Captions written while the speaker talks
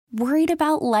Worried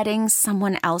about letting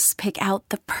someone else pick out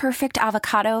the perfect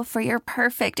avocado for your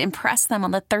perfect impress them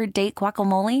on the third date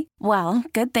guacamole? Well,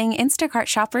 good thing Instacart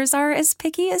shoppers are as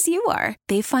picky as you are.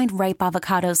 They find ripe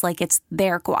avocados like it's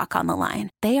their guac on the line.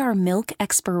 They are milk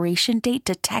expiration date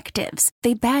detectives.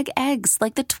 They bag eggs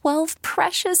like the 12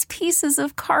 precious pieces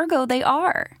of cargo they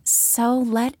are. So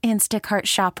let Instacart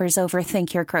shoppers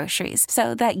overthink your groceries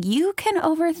so that you can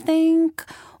overthink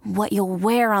what you'll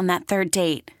wear on that third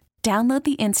date. Download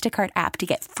the Instacart app to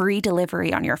get free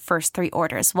delivery on your first 3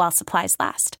 orders while supplies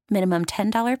last. Minimum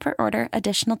 $10 per order.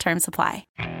 Additional terms apply.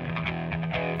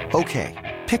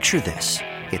 Okay, picture this.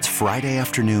 It's Friday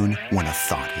afternoon when a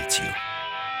thought hits you.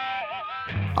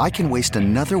 I can waste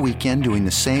another weekend doing the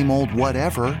same old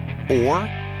whatever, or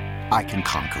I can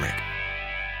conquer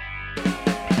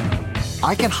it.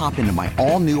 I can hop into my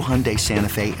all-new Hyundai Santa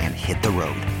Fe and hit the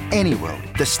road. Any road.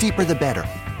 The steeper, the better.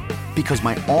 Because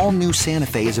my all-new Santa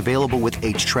Fe is available with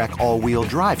H-Track all-wheel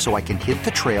drive, so I can hit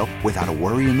the trail without a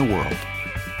worry in the world.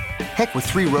 Heck, with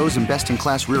 3 rows and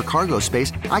best-in-class rear cargo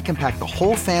space, I can pack the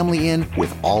whole family in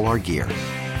with all our gear.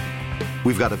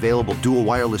 We've got available dual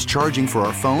wireless charging for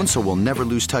our phones, so we'll never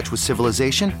lose touch with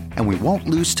civilization, and we won't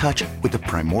lose touch with the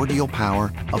primordial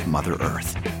power of Mother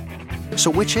Earth.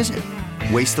 So which is it?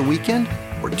 Waste the weekend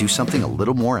or do something a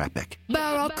little more epic?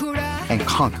 And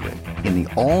conquer it in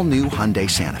the all-new Hyundai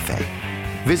Santa Fe.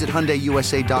 Visit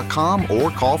HyundaiUSA.com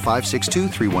or call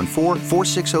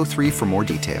 562-314-4603 for more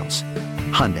details.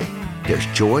 Hyundai, there's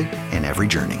joy in every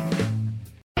journey.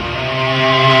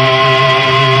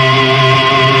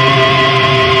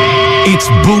 It's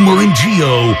Boomer and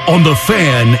Gio on The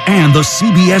Fan and the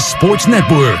CBS Sports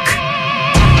Network.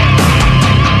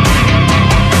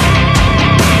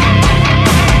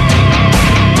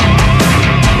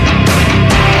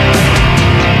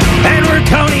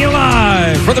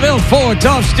 For the Built Ford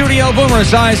Tough Studio, Boomer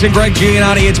Esiason and Greg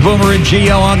Giannotti. It's Boomer and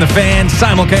Gio on The Fan,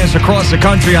 simulcast across the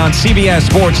country on CBS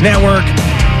Sports Network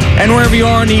and wherever you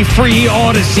are in the free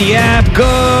Odyssey app.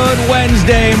 Good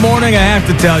Wednesday morning. I have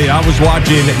to tell you, I was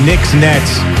watching Knicks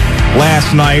Nets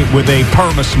last night with a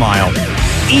perma-smile.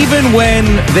 Even when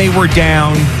they were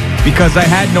down, because I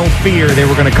had no fear they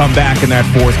were going to come back in that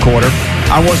fourth quarter.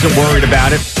 I wasn't worried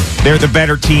about it. They're the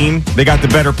better team. They got the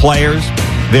better players.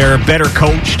 They're better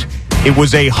coached. It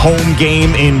was a home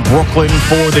game in Brooklyn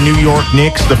for the New York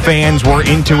Knicks. The fans were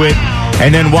into it.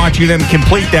 And then watching them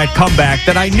complete that comeback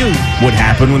that I knew would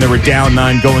happen when they were down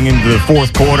 9 going into the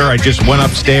fourth quarter. I just went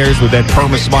upstairs with that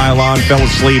perma-smile on, fell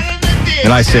asleep.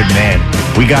 And I said, man,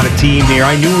 we got a team here.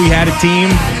 I knew we had a team.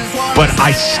 But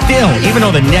I still, even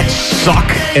though the Nets suck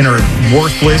and are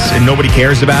worthless and nobody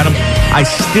cares about them, I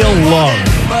still love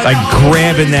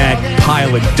grabbing that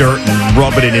pile of dirt and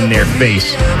rubbing it in their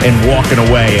face and walking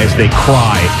away as they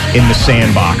cry in the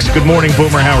sandbox. Good morning,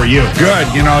 Boomer. How are you? Good.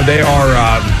 You know, they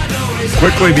are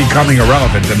quickly becoming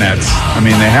irrelevant, the Nets. I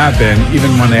mean, they have been.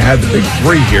 Even when they had the big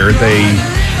 3 here, the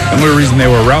only reason they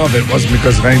were relevant wasn't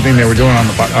because of anything they were doing on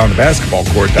the basketball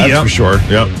court, that's for sure.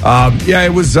 Yep.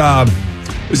 It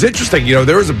was interesting. You know,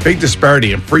 there was a big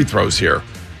disparity in free throws here.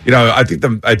 You know, I think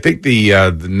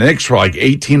the Knicks were like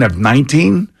 18 of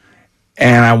 19,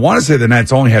 and I want to say the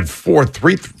Nets only had 4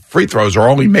 free throws, or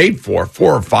only made 4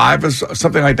 or 5, or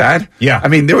something like that. Yeah, I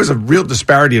mean, there was a real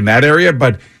disparity in that area,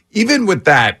 but even with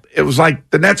that, it was like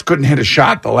the Nets couldn't hit a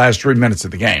shot the last 3 minutes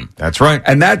of the game. That's right,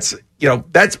 and that's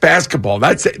basketball.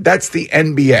 That's the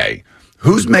NBA.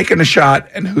 Who's making a shot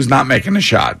and who's not making a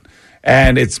shot,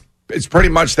 and it's pretty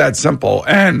much that simple.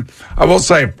 And I will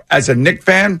say, as a Knicks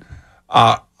fan,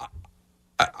 I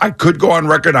could go on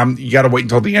record. You got to wait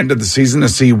until the end of the season to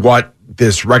see what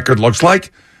this record looks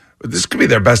like. But this could be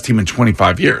their best team in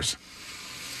 25 years.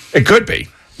 It could be.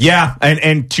 Yeah,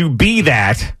 and to be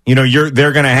that, you know,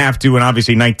 they're going to have to, and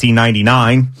obviously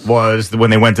 1999 was when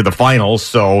they went to the finals,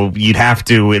 so you'd have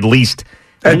to at least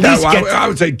I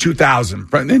would say 2000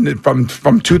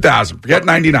 from 2000. Forget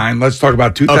 99. Let's talk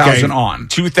about 2000 on.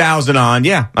 2000 on.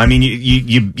 Yeah. I mean,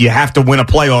 you have to win a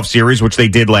playoff series, which they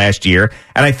did last year.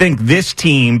 And I think this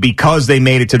team, because they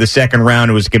made it to the second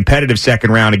round, it was a competitive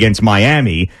second round against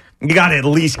Miami. You got to at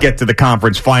least get to the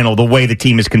conference final the way the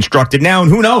team is constructed now.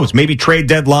 And who knows? Maybe trade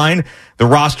deadline, the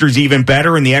roster's even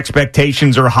better and the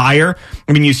expectations are higher.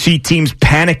 I mean, you see teams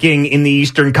panicking in the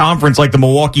Eastern Conference like the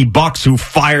Milwaukee Bucks, who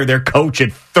fire their coach at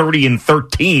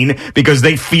 30-13 because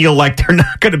they feel like they're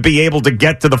not going to be able to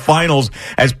get to the finals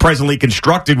as presently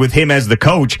constructed with him as the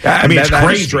coach. I mean, it's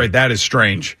crazy. That is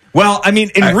strange. Well, I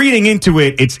mean, in reading into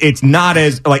it, it's not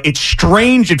as it's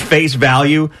strange at face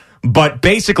value. But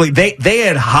basically, they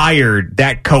had hired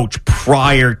that coach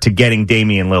prior to getting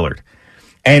Damian Lillard.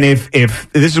 And if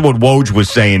this is what Woj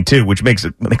was saying, too, which makes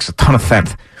a ton of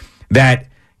sense. that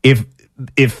if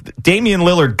Damian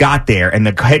Lillard got there and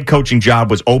the head coaching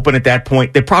job was open at that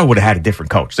point, they probably would have had a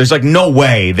different coach. There's like no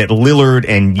way that Lillard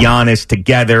and Giannis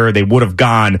together, they would have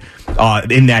gone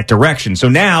in that direction. So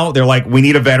now they're like, we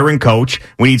need a veteran coach.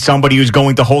 We need somebody who's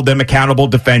going to hold them accountable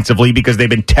defensively because they've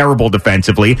been terrible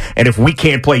defensively. And if we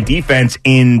can't play defense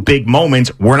in big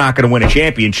moments, we're not going to win a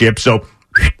championship. So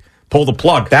pull the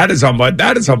plug. That is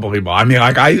unbelievable. I mean,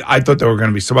 like I thought there were going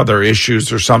to be some other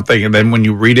issues or something. And then when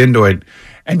you read into it,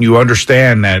 and you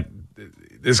understand that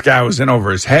this guy was in over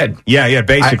his head. Yeah,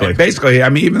 basically. I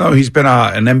mean, even though he's been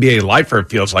an NBA lifer, it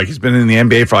feels like he's been in the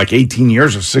NBA for like 18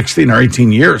 years or 16 or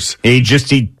 18 years.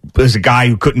 He was a guy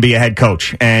who couldn't be a head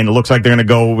coach. And it looks like they're going to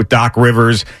go with Doc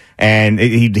Rivers. And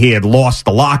he had lost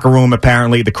the locker room,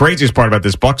 apparently. The craziest part about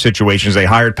this Bucks situation is they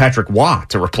hired Patrick Waugh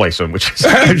to replace him, which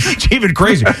is even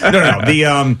crazy.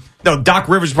 No, Doc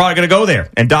Rivers is probably going to go there.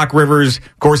 And Doc Rivers,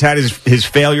 of course, had his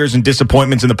failures and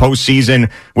disappointments in the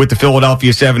postseason with the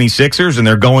Philadelphia 76ers, and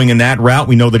they're going in that route.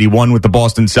 We know that he won with the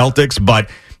Boston Celtics, but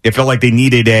it felt like they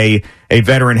needed a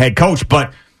veteran head coach.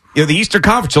 But the Eastern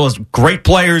Conference still has great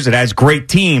players. It has great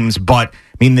teams, but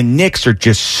I mean, the Knicks are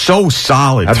just so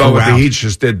solid. How about what the Heat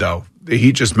just did, though? The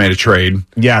Heat just made a trade.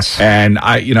 Yes. And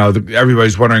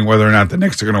everybody's wondering whether or not the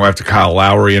Knicks are going to go after Kyle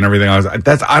Lowry and everything else.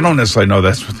 I don't necessarily know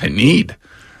that's what they need.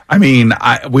 I mean,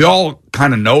 we all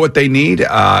kind of know what they need.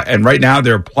 And right now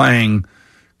they're playing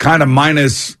kind of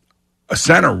minus a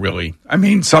center, really. I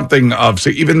mean, something of, so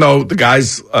even though the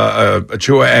guys,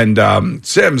 Achua and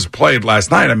Sims played last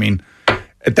night, I mean,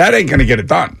 that ain't going to get it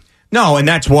done. No, and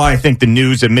that's why I think the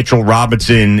news that Mitchell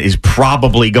Robinson is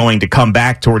probably going to come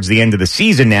back towards the end of the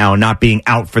season now, not being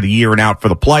out for the year and out for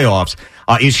the playoffs,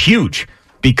 is huge.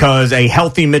 Because a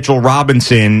healthy Mitchell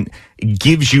Robinson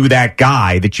gives you that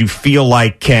guy that you feel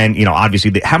like can,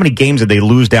 obviously, how many games did they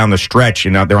lose down the stretch?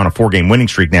 They're on a 4-game winning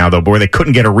streak now, though, where they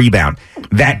couldn't get a rebound.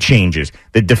 That changes.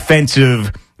 The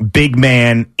defensive big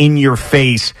man in your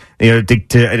face, and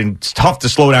it's tough to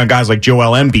slow down guys like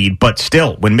Joel Embiid, but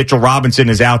still, when Mitchell Robinson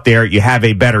is out there, you have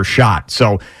a better shot.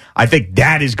 So I think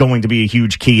that is going to be a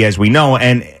huge key, as we know.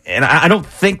 And I don't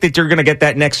think that you're going to get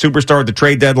that next superstar at the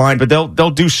trade deadline, but they'll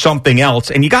do something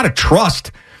else. And you got to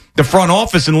trust the front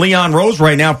office and Leon Rose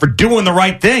right now for doing the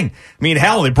right thing. I mean,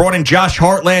 hell, they brought in Josh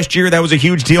Hart last year. That was a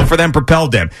huge deal for them,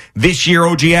 propelled them. This year,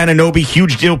 OG Anunoby,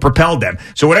 huge deal, propelled them.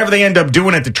 So whatever they end up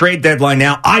doing at the trade deadline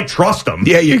now, I trust them.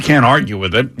 Yeah, you can't argue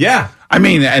with it. Yeah. I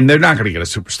mean, and they're not going to get a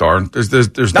superstar.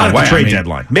 There's not no way. At the trade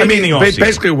deadline. Maybe in the offseason.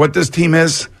 Basically, what this team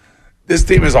is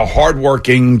a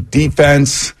hardworking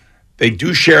defense. They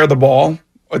do share the ball.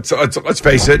 Let's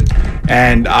face it.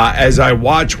 And as I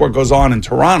watch what goes on in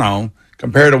Toronto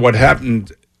compared to what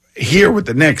happened here with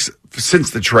the Knicks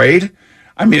since the trade,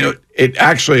 I mean, it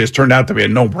actually has turned out to be a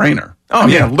no-brainer. Oh,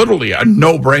 yeah. Literally a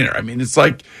no-brainer. I mean, it's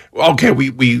like, okay,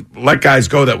 we let guys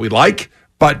go that we like,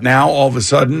 but now all of a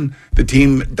sudden the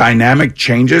team dynamic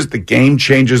changes, the game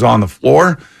changes on the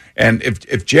floor. And if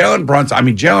Jalen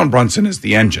Brunson is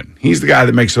the engine. He's the guy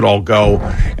that makes it all go.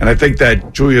 And I think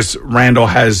that Julius Randle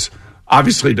has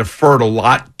obviously deferred a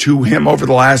lot to him over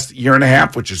the last year and a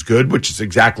half, which is good, which is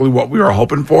exactly what we were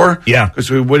hoping for. Yeah. Because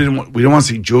we didn't want to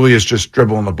see Julius just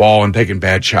dribbling the ball and taking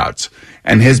bad shots.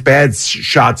 And his bad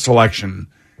shot selection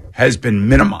has been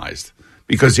minimized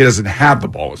because he doesn't have the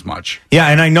ball as much. Yeah,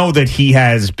 and I know that he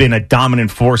has been a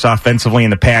dominant force offensively in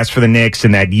the past for the Knicks.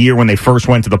 And that year when they first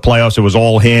went to the playoffs, it was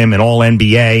all him and all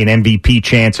NBA and MVP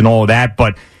chance and all of that.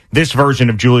 But this version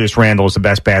of Julius Randle is the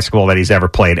best basketball that he's ever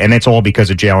played. And it's all because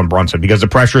of Jalen Brunson, because the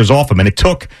pressure is off him. And it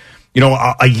took,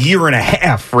 a year and a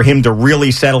half for him to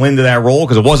really settle into that role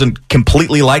because it wasn't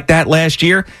completely like that last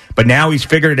year. But now he's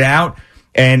figured it out.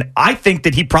 And I think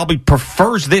that he probably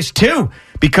prefers this too,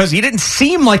 because he didn't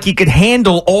seem like he could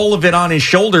handle all of it on his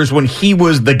shoulders when he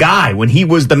was the guy, when he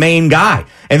was the main guy.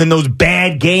 And then those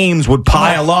bad games would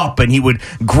pile up and he would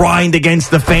grind against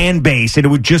the fan base and it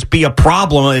would just be a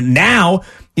problem. And now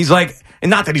he's like, and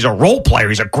not that he's a role player,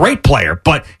 he's a great player,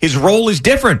 but his role is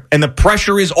different and the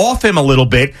pressure is off him a little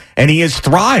bit and he has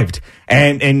thrived.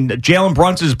 And Jalen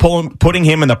Brunson is putting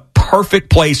him in the perfect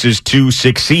places to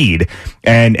succeed.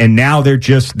 And now they're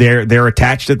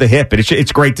attached at the hip. And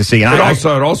it's great to see. And I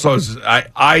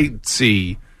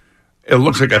see it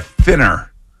looks like a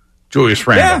thinner Julius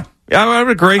Randle. Yeah, I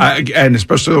would agree. And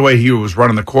especially the way he was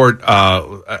running the court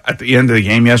at the end of the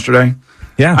game yesterday.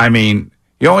 Yeah. I mean,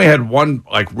 he only had one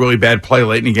really bad play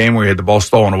late in the game where he had the ball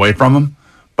stolen away from him.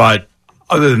 But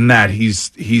other than that,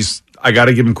 he's I got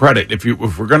to give him credit. If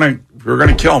we're gonna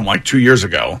kill him 2 years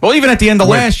ago. Well, even at the end of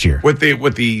last year, with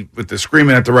the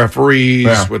screaming at the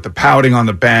referees, with the pouting on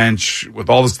the bench, with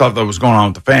all the stuff that was going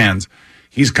on with the fans,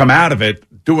 he's come out of it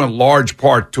due in large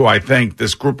part to, I think,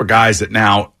 this group of guys that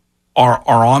now are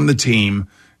on the team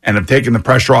and have taken the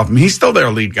pressure off him. He's still their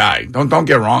lead guy. Don't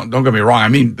get me wrong. I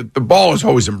mean, the ball is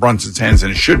always in Brunson's hands,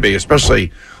 and it should be,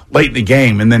 especially late in the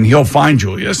game. And then he'll find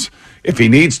Julius if he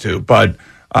needs to. But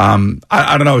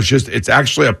I don't know. It's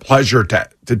actually a pleasure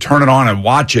to turn it on and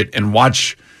watch it and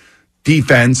watch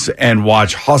defense and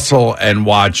watch hustle and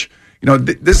watch.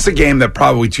 This is a game that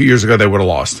probably 2 years ago they would have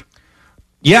lost.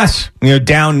 Yes,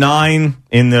 down 9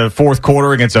 in the fourth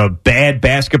quarter against a bad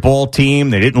basketball team.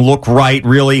 They didn't look right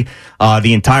really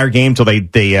the entire game till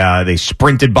they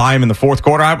sprinted by him in the fourth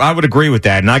quarter. I would agree with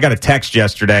that. And I got a text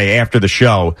yesterday after the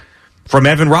show from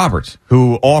Evan Roberts,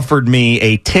 who offered me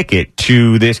a ticket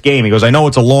to this game. He goes, I know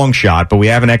it's a long shot, but we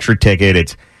have an extra ticket.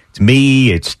 It's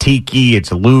me, it's Tiki,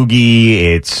 it's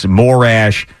Loogie, it's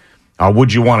Morash.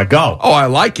 Would you want to go? Oh, I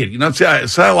like it.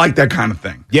 So I like that kind of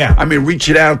thing. Yeah. I mean,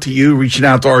 reaching out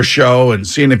to our show and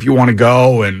seeing if you want to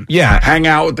go and hang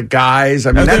out with the guys.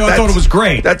 I mean, I thought it was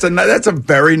great. That's a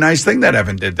very nice thing that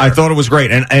Evan did there. I thought it was great.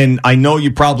 And I know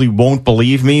you probably won't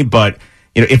believe me, but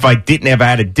if I didn't have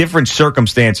had a different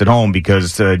circumstance at home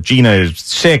because Gina is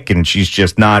sick and she's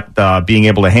just not being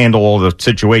able to handle all the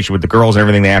situation with the girls and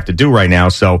everything they have to do right now,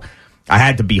 so I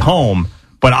had to be home.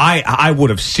 But I would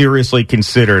have seriously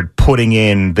considered putting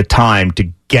in the time to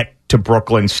get to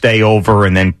Brooklyn, stay over,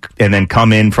 and then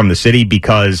come in from the city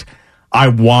because I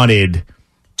wanted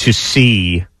to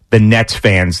see the Nets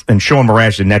fans, and Sean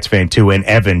Morash, the Nets fan too, and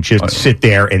Evan just sit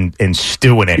there and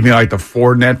stew in it. You mean like the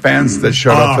 4 Net fans that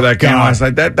showed up for that game last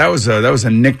night? That was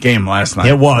a Nick game last night.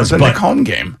 It was a Nick home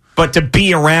game. But to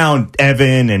be around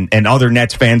Evan and other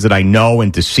Nets fans that I know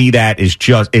and to see that is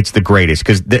it's the greatest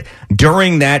because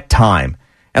during that time.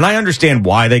 And I understand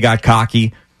why they got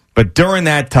cocky, but during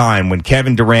that time when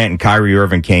Kevin Durant and Kyrie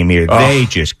Irving came here, they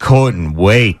just couldn't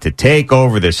wait to take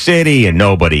over the city and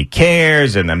nobody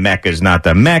cares and the Mecca's not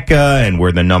the Mecca and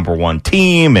we're the number 1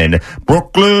 team and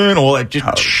Brooklyn, all that.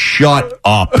 Just shut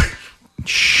up.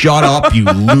 Shut up, you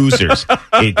losers.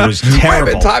 It was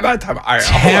terrible. Time out.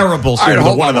 Terrible.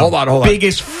 Hold on.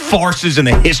 Biggest farces in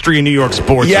the history of New York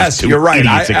sports. Yes, you're right.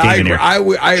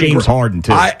 I James Harden,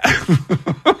 too.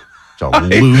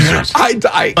 Losers.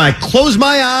 I close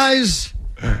my eyes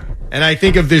and I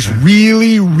think of this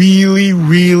really, really,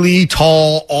 really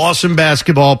tall, awesome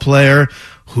basketball player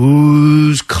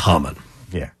who's coming.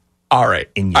 Yeah. All right.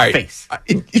 In your face. All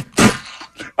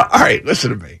right.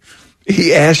 Listen to me.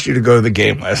 He asked you to go to the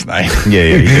game last night.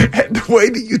 Yeah, he did. And the way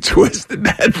that you twisted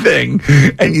that thing,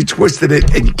 and you twisted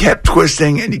it, and you kept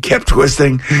twisting,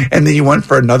 and and then you went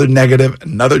for another negative,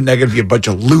 you bunch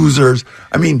of losers.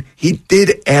 I mean, he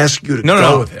did ask you to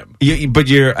go with him. But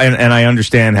and I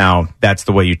understand how that's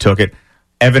the way you took it.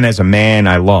 Evan, as a man,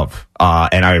 I love,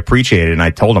 and I appreciate it, and I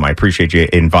told him I appreciate you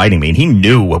inviting me, and he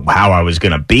knew how I was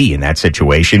going to be in that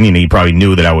situation. He probably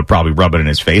knew that I would probably rub it in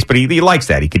his face, but he likes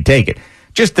that. He could take it.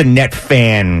 Just the Net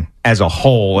fan as a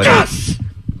whole. Yes.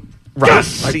 Right. Yes.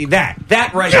 See that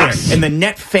right there. And the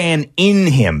Net fan in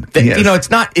him.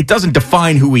 It doesn't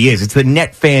define who he is. It's the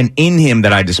Net fan in him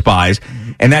that I despise.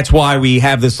 And that's why we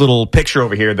have this little picture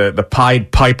over here, the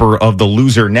Pied Piper of the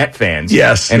loser Net fans.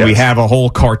 Yes. And we have a whole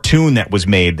cartoon that was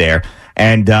made there.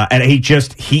 And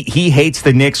he hates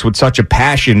the Knicks with such a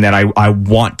passion that I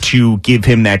want to give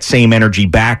him that same energy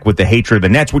back with the hatred of the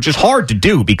Nets, which is hard to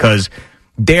do because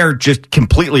they're just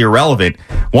completely irrelevant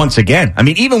once again. I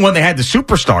mean, even when they had the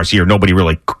superstars here, nobody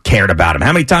really cared about them.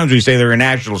 How many times do you say they're a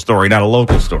national story, not a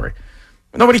local story?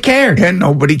 Nobody cared. And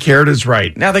nobody cared is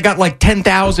right. Now they got like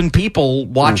 10,000 people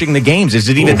watching the games. Is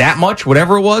it even that much,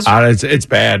 whatever it was? It's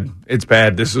bad. It's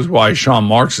bad. This is why Sean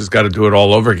Marks has got to do it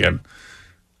all over again.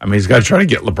 I mean, he's got to try to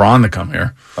get LeBron to come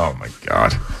here. Oh, my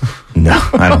God. No,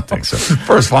 I don't think so.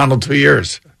 First final 2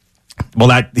 years. Well,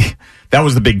 that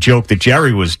was the big joke that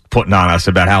Jerry was putting on us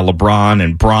about how LeBron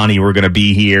and Bronny were going to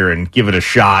be here and give it a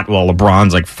shot while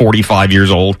LeBron's like 45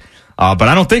 years old. But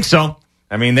I don't think so.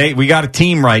 I mean, we got a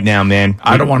team right now, man.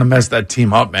 I don't want to mess that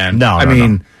team up, man. No, I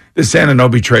mean, the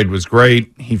Anunoby trade was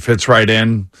great. He fits right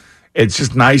in. It's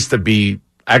just nice to be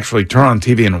actually turn on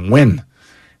TV and win.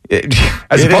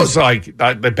 As opposed to like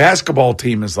the basketball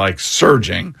team is like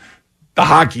surging. The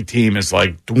hockey team is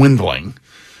like dwindling.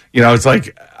 It's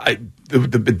like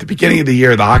the beginning of the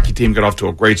year, the hockey team got off to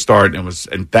a great start,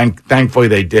 and thankfully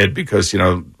they did because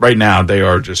right now they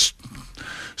are just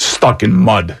stuck in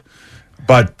mud.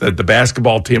 But the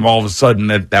basketball team, all of a sudden,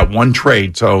 that one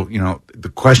trade. So the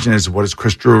question is, what is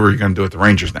Chris Drury going to do with the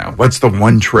Rangers now? What's the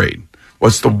one trade?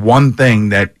 What's the one thing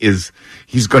that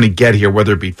he's going to get here?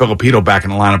 Whether it be Filipino back in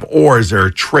the lineup, or is there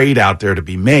a trade out there to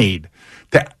be made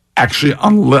to actually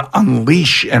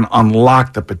unleash and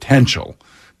unlock the potential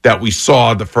that we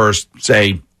saw the first,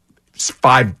 say,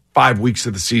 five weeks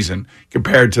of the season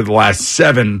compared to the last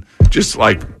 7, just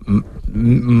like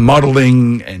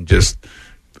muddling and just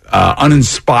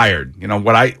uninspired. You know,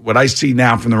 what I see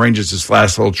now from the Rangers this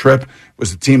last little trip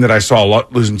was the team that I saw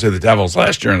losing to the Devils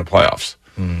last year in the playoffs.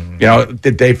 You know,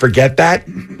 did they forget that?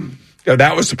 You know,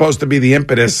 that was supposed to be the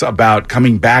impetus about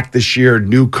coming back this year,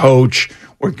 new coach.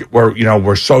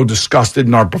 We're so disgusted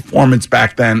in our performance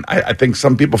back then. I think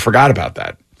some people forgot about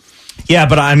that. Yeah,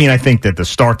 but I mean, I think that the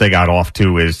start they got off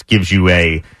to gives you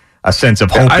a sense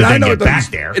of hope to then get back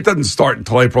there. It doesn't start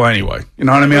until April anyway. You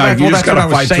know what I mean? Well, that's what I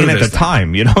was saying at the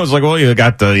time. You know, it's like, well, you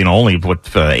got only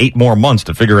 8 more months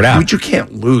to figure it out. But you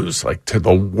can't lose to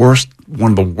the worst,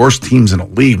 one of the worst teams in the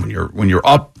league when you're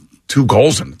up 2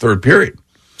 goals in the third period.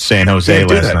 San Jose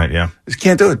last night, yeah. Just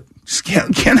can't do it. Just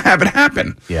can't have it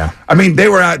happen. Yeah. I mean, they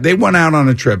went out on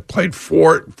a trip, played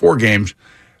four games,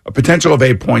 a potential of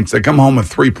 8 points. They come home with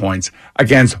 3 points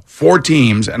against 4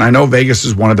 teams, and I know Vegas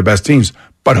is one of the best teams,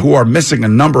 but who are missing a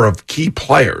number of key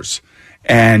players,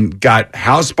 and got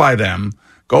housed by them,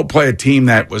 go play a team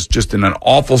that was just in an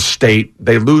awful state.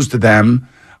 They lose to them.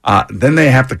 Then they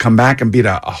have to come back and beat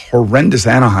a horrendous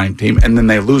Anaheim team, and then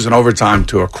they lose in overtime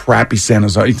to a crappy San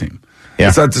Jose team.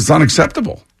 Yeah. It's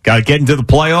unacceptable. Got to get into the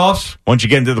playoffs. Once you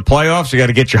get into the playoffs, you got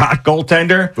to get your hot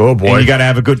goaltender. Oh, boy. And you got to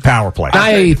have a good power play.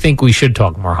 I think we should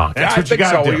talk more hockey. I think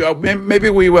so. Maybe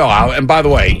we will. And by the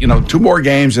way, 2 more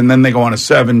games, and then they go on a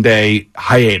 7-day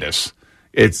hiatus.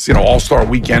 It's, All-Star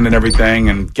weekend and everything,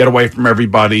 and get away from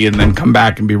everybody, and then come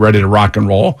back and be ready to rock and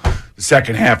roll the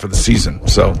second half of the season.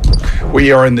 So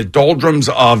we are in the doldrums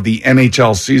of the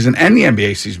NHL season and the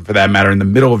NBA season, for that matter, in the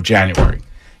middle of January.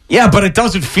 Yeah, but it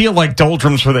doesn't feel like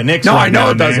doldrums for the Knicks. No, right I know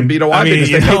now, it doesn't. Man. You know why?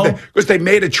 Because they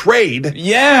made a trade.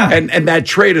 Yeah. And that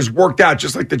trade has worked out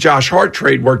just like the Josh Hart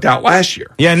trade worked out last year.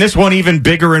 Yeah, and this one even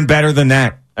bigger and better than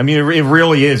that. I mean, it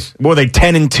really is. Well, they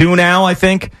 10-2 now, I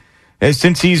think,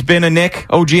 since he's been a Knick,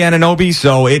 OG Anunoby.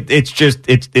 So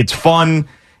it's fun.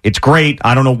 It's great.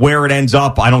 I don't know where it ends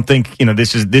up. I don't think,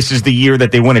 this is the year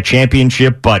that they win a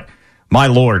championship. But my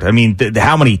Lord, I mean,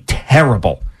 how many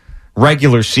terrible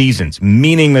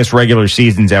meaningless regular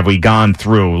seasons have we gone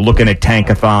through, looking at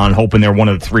Tankathon, hoping they're one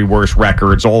of the 3 worst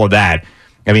records, all of that.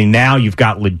 I mean, now you've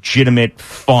got legitimate,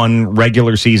 fun,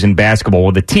 regular season basketball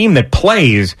with a team that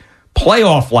plays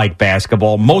playoff-like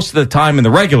basketball most of the time in the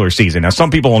regular season. Now,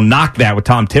 some people will knock that with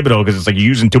Tom Thibodeau because it's like you're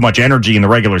using too much energy in the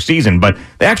regular season, but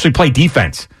they actually play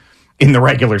defense in the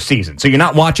regular season. So you're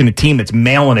not watching a team that's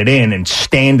mailing it in and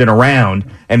standing around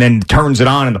and then turns it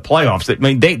on in the playoffs. I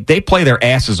mean, they play their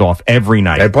asses off every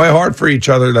night. They play hard for each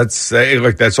other. That's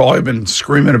all I've been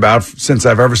screaming about since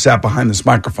I've ever sat behind this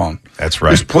microphone. That's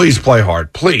right. Just please play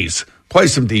hard. Please play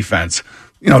some defense.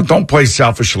 Don't play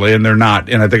selfishly, and they're not.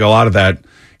 And I think a lot of that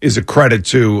is a credit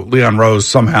to Leon Rose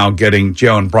somehow getting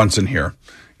Jalen Brunson here.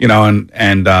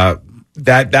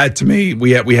 That to me,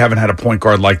 we haven't had a point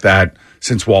guard like that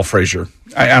since Walt Frazier.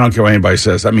 I don't care what anybody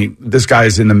says. I mean, this guy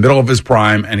is in the middle of his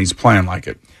prime, and he's playing like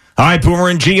it. All right, Boomer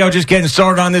and Gio just getting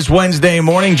started on this Wednesday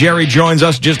morning. Jerry joins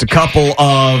us just a couple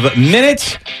of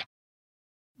minutes.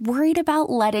 Worried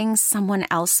about letting someone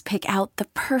else pick out the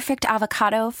perfect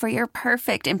avocado for your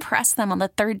perfect impress them on the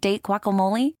third date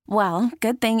guacamole? Well,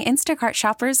 good thing Instacart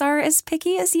shoppers are as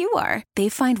picky as you are. They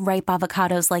find ripe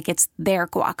avocados like it's their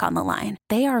guac on the line.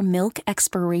 They are milk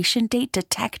expiration date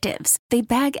detectives. They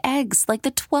bag eggs like the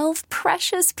 12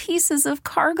 precious pieces of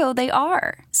cargo they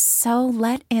are. So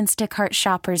let Instacart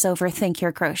shoppers overthink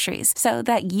your groceries so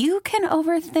that you can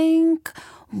overthink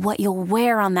what you'll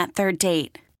wear on that third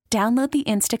date. Download the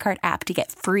Instacart app to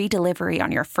get free delivery on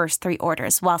your first 3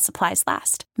 orders while supplies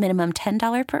last. Minimum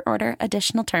 $10 per order.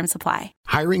 Additional terms apply.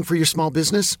 Hiring for your small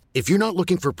business? If you're not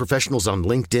looking for professionals on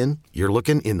LinkedIn, you're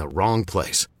looking in the wrong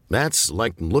place. That's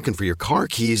like looking for your car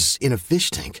keys in a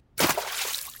fish tank.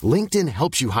 LinkedIn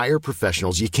helps you hire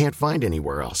professionals you can't find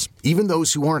anywhere else, even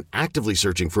those who aren't actively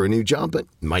searching for a new job but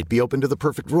might be open to the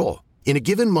perfect role. In a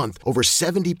given month, over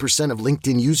 70% of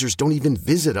LinkedIn users don't even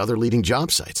visit other leading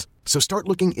job sites. So start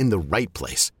looking in the right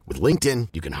place. With LinkedIn,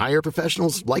 you can hire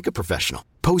professionals like a professional.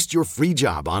 Post your free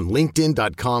job on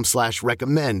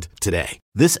linkedin.com/recommend today.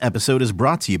 This episode is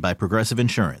brought to you by Progressive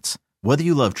Insurance. Whether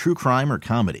you love true crime or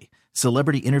comedy,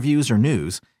 celebrity interviews or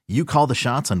news, you call the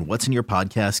shots on what's in your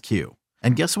podcast queue.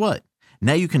 And guess what?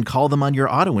 Now you can call them on your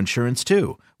auto insurance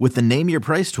too with the Name Your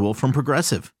Price tool from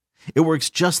Progressive. It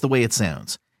works just the way it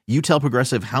sounds. You tell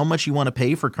Progressive how much you want to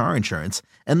pay for car insurance,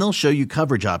 and they'll show you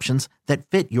coverage options that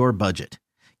fit your budget.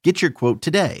 Get your quote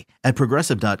today at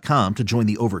Progressive.com to join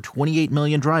the over 28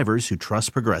 million drivers who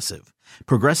trust Progressive.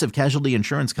 Progressive Casualty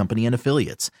Insurance Company and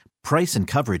Affiliates. Price and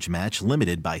coverage match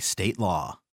limited by state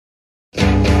law. Boomer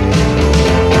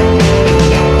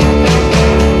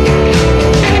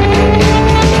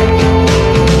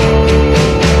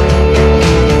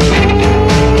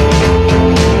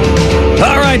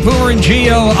and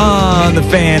Gio on the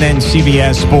Fan and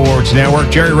CBS Sports Network.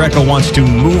 Jerry Recco wants to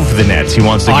move the Nets. He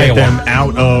wants to get them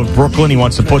out of Brooklyn. He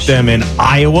wants to put them in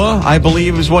Iowa, I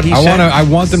believe is what he said. I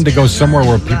want them to go somewhere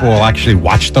where people will actually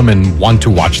watch them and want to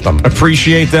watch them.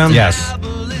 Appreciate them? Yes.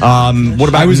 What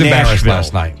about I was Nashville? embarrassed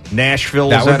last night. Nashville?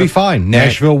 That would be fine.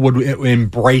 Nashville would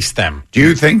embrace them. Do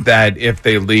you think that if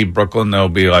they leave Brooklyn, there'll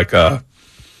be like an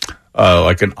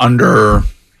under,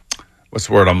 what's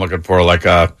the word I'm looking for?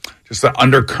 Just the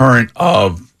undercurrent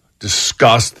of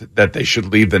disgust that they should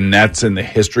leave the Nets and the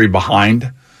history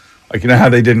behind? Like, you know how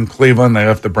they did in Cleveland? They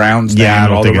left the Browns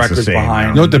down, all the records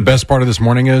behind. You know what the best part of this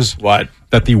morning is? What?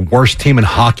 That the worst team in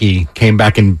hockey came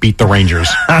back and beat the Rangers.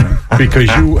 Because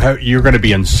you're going to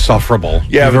be insufferable.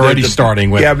 Yeah, you're already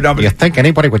starting with, but you think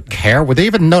anybody would care? Would they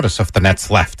even notice if the Nets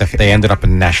left, if they ended up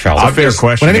in Nashville? It's a fair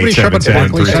question. Would anybody show up at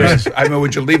Barclays Center? I mean,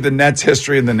 would you leave the Nets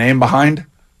history and the name behind?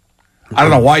 I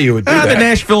don't know why you would do that. The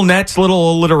Nashville Nets,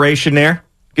 little alliteration there.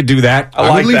 You could do that.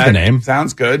 I would leave that. the name.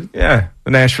 Sounds good. Yeah,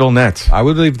 the Nashville Nets. I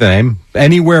would leave the name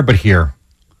anywhere but here.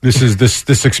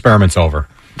 This experiment's over.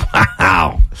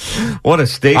 Wow, what a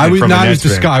statement! I was from not a as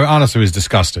Nets fan. I honestly was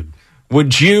disgusted.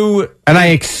 Would you? And I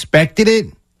expected it,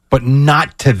 but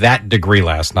not to that degree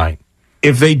last night.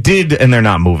 If they did, and they're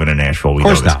not moving to Nashville, we of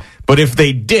course know this. not. But if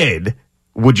they did,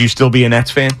 would you still be a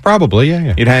Nets fan? Probably,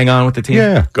 yeah. You'd hang on with the team.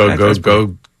 Yeah.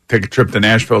 Go. Take a trip to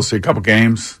Nashville, see a couple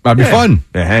games. That'd be fun.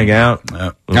 Yeah, hang out.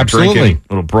 Absolutely. Drinking,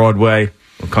 little Broadway,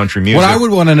 little country music. What I would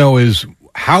want to know is,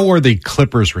 how are the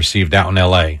Clippers received out in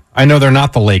L.A.? I know they're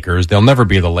not the Lakers. They'll never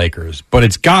be the Lakers. But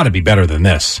it's got to be better than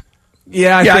this.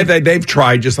 Yeah, they've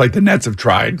tried, just like the Nets have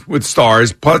tried, with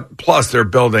stars. Plus, they're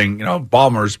building,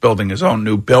 Ballmer's building his own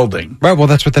new building. Right, well,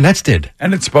 that's what the Nets did.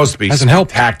 And it's supposed to be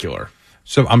spectacular.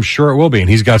 So I'm sure it will be. And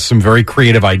he's got some very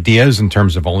creative ideas in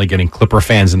terms of only getting Clipper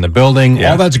fans in the building.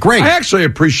 Yeah. All that's great. I actually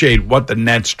appreciate what the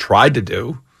Nets tried to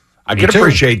do. I can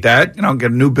appreciate that. Get a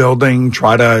new building,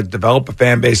 try to develop a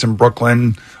fan base in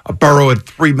Brooklyn, a borough with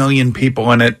 3 million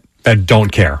people in it. That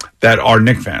don't care. That are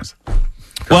Knicks fans.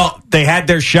 Well, they had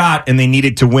their shot, and they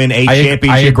needed to win a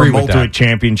championship or multiple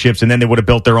championships, and then they would have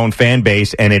built their own fan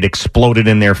base, and it exploded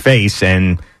in their face,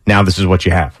 and now this is what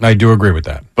you have. I do agree with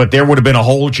that. But there would have been a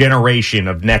whole generation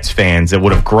of Nets fans that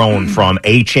would have grown from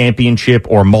a championship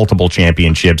or multiple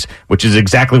championships, which is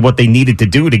exactly what they needed to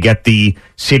do to get the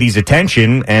city's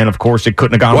attention, and, of course, it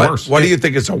couldn't have gone worse. What do you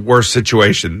think is a worse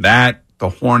situation? That, the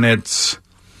Hornets,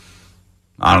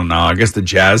 I don't know, I guess the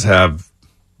Jazz are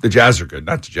good,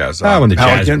 not the Jazz. When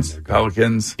the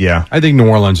Pelicans. Yeah. I think New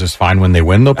Orleans is fine when they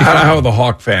win. They'll be fine. How's the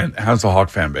Hawk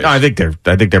fan base? No, I think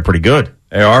they're pretty good.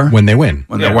 They are? When they win.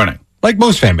 When they're winning. Like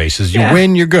most fan bases. You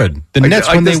win, you're good. The Nets,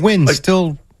 when they win,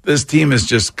 still... This team is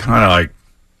just kind of like...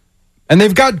 And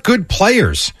they've got good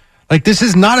players. Like, this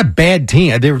is not a bad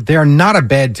team. They're not a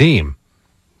bad team.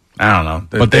 I don't know.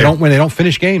 But they don't win. They don't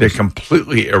finish games. They're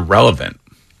completely irrelevant.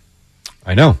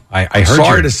 I know. I heard you.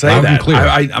 Sorry to say that.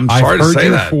 I'm sorry to say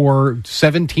that. I've heard you for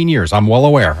 17 years. I'm well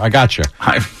aware. I got you.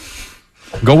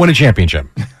 Go win a championship.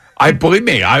 Believe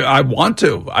me, I want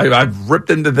to. I've ripped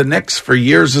into the Knicks for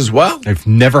years as well. I've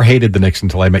never hated the Knicks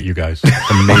until I met you guys.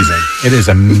 It's amazing. It is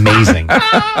amazing.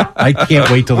 I can't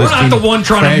wait till this team We're not the one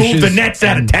trying to move the Nets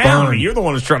out of town. Burn. You're the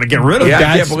one who's trying to get rid of them.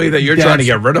 I can't believe that you're trying to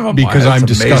get rid of them. Because I'm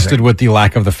disgusted with the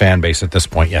lack of the fan base at this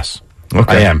point, yes.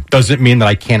 Okay. I am. Does it mean that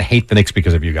I can't hate the Knicks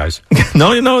because of you guys?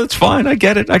 No, it's fine. I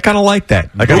get it. I kind of like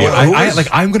that.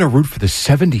 I'm going to root for the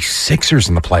 76ers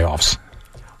in the playoffs.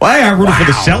 Well, I rooted for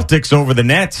the Celtics over the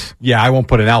Nets. Yeah, I won't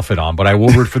put an outfit on, but I will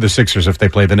root for the Sixers if they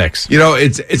play the Knicks.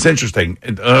 It's interesting.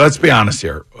 Let's be honest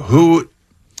here.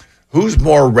 Who's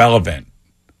more relevant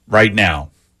right now,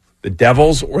 the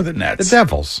Devils or the Nets? The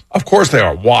Devils. Of course they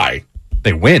are. Why?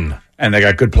 They win. And they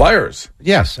got good players.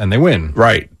 Yes, and they win.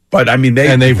 Right. But, I mean,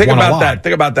 they've think won about a lot. that.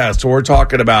 Think about that. So we're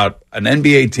talking about an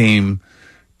NBA team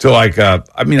to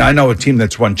I know a team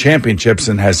that's won championships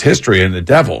and has history in the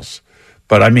Devils.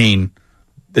 But, I mean,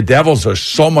 the Devils are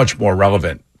so much more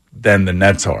relevant than the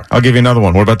Nets are. I'll give you another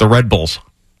one. What about the Red Bulls?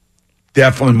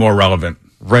 Definitely more relevant.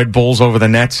 Red Bulls over the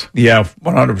Nets? Yeah,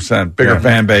 100%. Bigger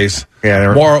fan base.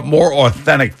 Yeah, more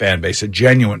authentic fan base, a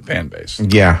genuine fan base.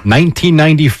 Yeah.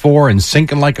 1994 and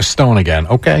sinking like a stone again.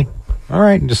 Okay. All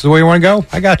right. This is the way you want to go?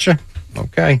 I got you.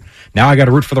 Okay. Now I got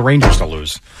to root for the Rangers to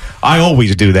lose. I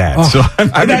always do that. Oh. So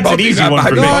that's an easy one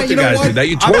for me. Both you guys do that.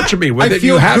 You torture me with I it.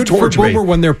 feel You have good tortured for me Boomer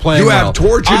when they're playing. You have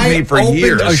tortured me for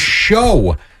years. I opened a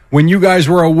show when you guys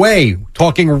were away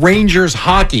talking Rangers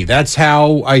hockey. That's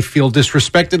how I feel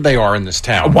disrespected they are in this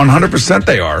town. 100%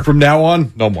 they are. From now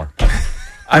on, no more.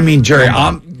 I mean, Jerry,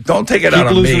 don't take it out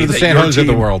on me. Keep losing to the San Jose of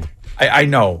the world. I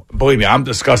know. Believe me, I'm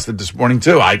disgusted this morning,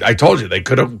 too. I told you they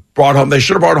should have brought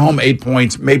home 8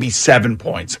 points, maybe 7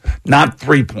 points, not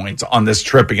 3 points on this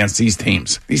trip against these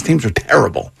teams. These teams are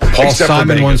terrible. Paul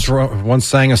Simon once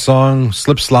sang a song,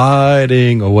 Slip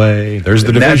Sliding Away. There's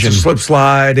the division. Slip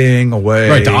sliding away.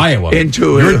 Right, to Iowa.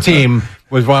 Your team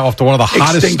was off to one of the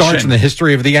hottest starts in the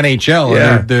history of the NHL.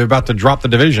 Yeah. And they're about to drop the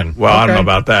division. Well, I don't know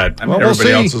about that. I mean,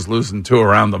 everybody else is losing, too,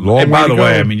 around them. And by the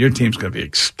way, I mean, your team's going to be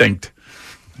extinct.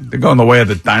 They're going the way of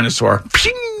the dinosaur.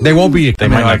 They won't be. They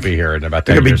might not be here in about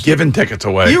 10 years. They're going to be giving tickets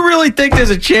away. You really think there's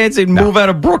a chance they'd move out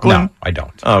of Brooklyn? No, I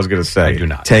don't. I was going to say. I do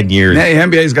not. 10 years. Hey,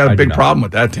 NBA's got a big problem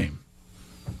with that team.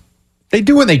 They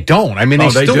do and they don't. I mean, they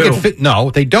still get fit.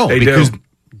 No, they don't.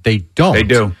 They don't. They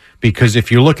do. Because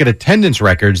if you look at attendance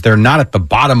records, they're not at the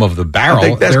bottom of the barrel. I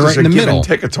think that's they're right in the middle. Giving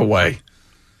tickets away.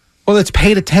 Well, it's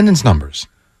paid attendance numbers.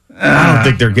 I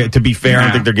don't think they're. To be fair, I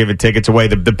don't think they're giving tickets away.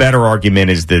 The better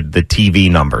argument is the TV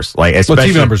numbers.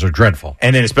 TV numbers are dreadful.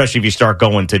 And then especially if you start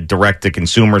going to direct to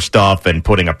consumer stuff and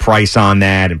putting a price on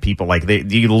that, and people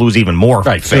you lose even more.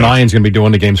 Right. So Ian's going to be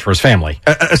doing the games for his family.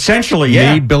 Essentially,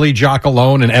 yeah. Me, Billy, Jock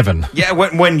alone, and Evan. Yeah.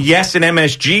 When Yes and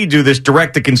MSG do this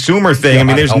direct to consumer thing, I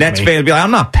mean, there's Nets fans be like,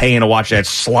 I'm not paying to watch that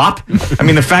slop. I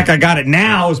mean, the fact I got it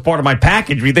now is part of my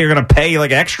package. You think they're going to pay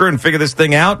extra and figure this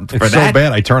thing out? It's so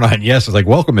bad. I turn on Yes. It's like,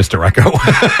 welcome, Mr. Echo.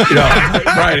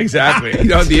 Right, exactly.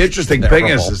 The interesting thing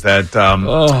is that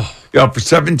for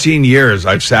 17 years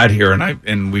I've sat here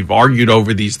and we've argued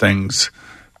over these things.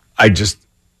 I just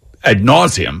ad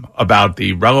nauseum about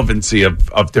the relevancy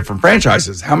of different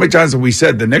franchises. How many times have we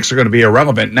said the Knicks are going to be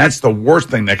irrelevant, and that's the worst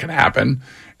thing that can happen?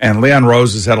 And Leon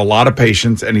Rose has had a lot of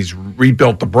patience, and he's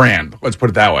rebuilt the brand. Let's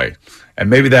put it that way. And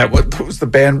maybe what was the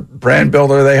brand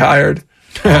builder they hired?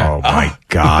 Oh, my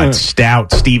God.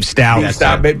 Steve Stout. Yeah,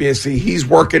 Stout, maybe he's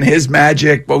working his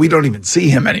magic, but we don't even see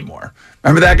him anymore.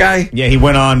 Remember that guy? Yeah, he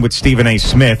went on with Stephen A.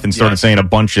 Smith and started saying a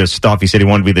bunch of stuff. He said he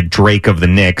wanted to be the Drake of the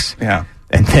Knicks. Yeah.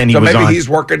 And then he's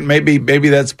working, maybe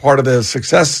that's part of the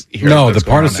success here. No, the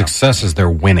part of success is they're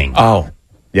winning. Oh.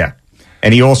 Yeah.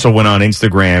 And he also went on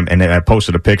Instagram and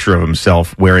posted a picture of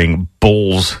himself wearing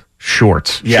Bulls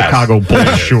shorts, Chicago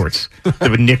Bulls shorts,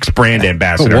 the Knicks brand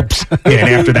ambassador. Whoops. Yeah, and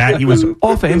after that, he was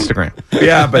off of Instagram.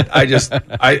 Yeah, but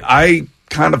I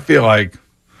kind of feel like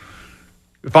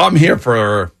if I'm here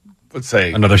for, let's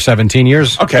say, another 17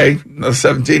 years. Okay, another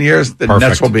 17 years, the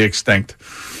Nets will be extinct.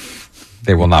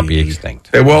 They will not be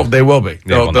extinct. They will be.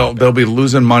 They'll be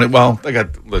losing money. Well,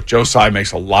 Joe Tsai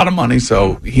makes a lot of money,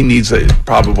 so he needs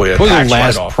probably a tax write-off. What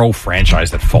was the last pro franchise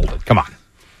that folded? Come on.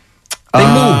 They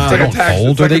move. They don't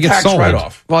fold or they get sold.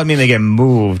 Write-off. Well, I mean, they get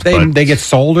moved. They get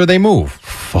sold or they move.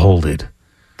 Folded.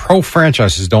 Pro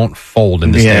franchises don't fold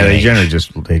in this day and they age.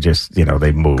 generally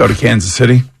they move. Go to Kansas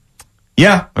City?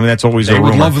 Yeah. I mean, that's always a rumor.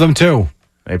 They would love them, too.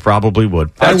 They probably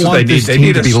would. That's what they need. They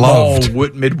need a small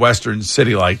loved. Midwestern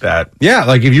city like that. Yeah,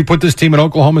 like if you put this team in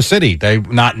Oklahoma City,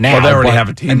 not now. Well, they already have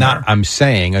a team there. I'm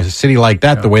saying a city like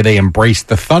that, the way they embraced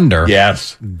the Thunder.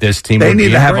 Yes. This team They would need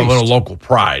be to have a embraced. little local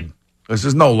pride.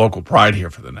 There's no local pride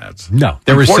here for the Nets. No.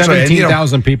 There were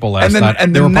 17,000 people last night.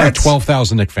 And there were probably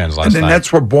 12,000 Knicks fans last night. And the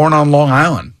Nets were born on Long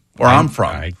Island, where I'm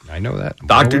from. I know that.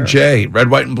 Dr. J, red,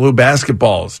 white, and blue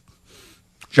basketballs.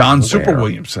 John Super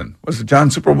Williamson. Was it John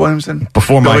Super Williamson?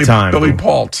 Before my time. Billy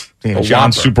Paltz. Yeah,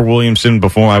 John Super Williamson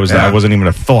before I wasn't even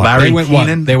a thought. Larry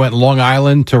Keenan. They went Long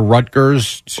Island to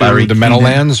Rutgers to the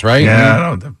Meadowlands, right?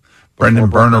 Yeah. The Brendan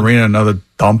Byrne Arena, another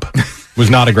dump. Was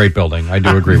not a great building. I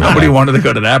do agree with that. Nobody wanted to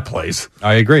go to that place.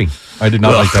 I agree. I did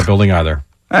not like that building either.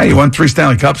 Hey, you won 3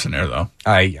 Stanley Cups in there, though.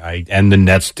 And the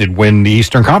Nets did win the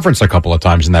Eastern Conference a couple of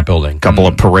times in that building. Couple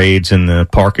of parades in the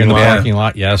parking lot. Parking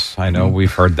lot, yes. I know.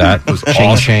 We've heard that. It was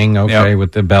ching-ching, okay,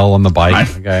 with the bell on the bike.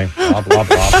 Okay. Blah, blah,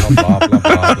 blah, blah, blah,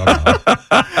 blah, blah, blah.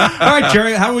 All right,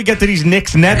 Jerry, how do we get to these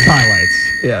Knicks-Nets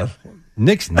highlights? Yeah.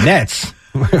 Knicks-Nets?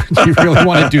 Do you really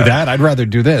want to do that? I'd rather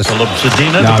do this. No,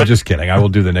 I'm just kidding. I will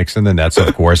do the Knicks and the Nets,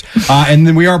 of course. And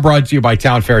then we are brought to you by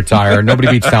Town Fair Tire.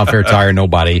 Nobody beats Town Fair Tire.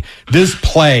 Nobody. This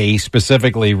play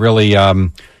specifically really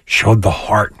showed the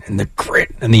heart and the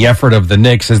grit and the effort of the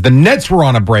Knicks as the Nets were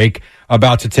on a break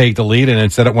about to take the lead, and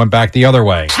instead it went back the other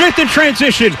way. Smith in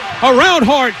transition. Around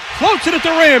Hart. Floats it at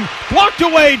the rim. Blocked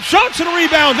away. Johnson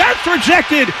rebound. That's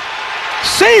rejected.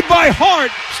 Saved by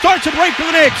Hart. Starts a break for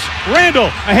the Knicks. Randle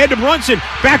ahead to Brunson.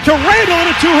 Back to Randle in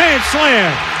a two-hand slam.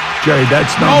 Jerry,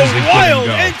 that's not a wild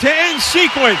end-to-end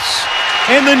sequence.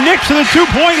 and the Knicks in the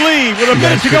 2-point lead with a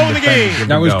minute to go in the game.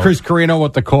 That was Chris Carino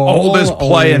with the call. Oldest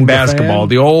play in basketball,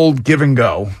 the old give and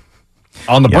go.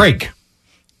 On the break.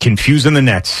 Confusing the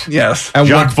Nets. Yes. And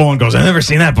Jacques Vaughn goes, I've never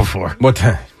seen that before.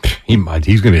 He's going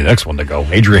to be the next one to go.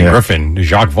 Adrian Griffin,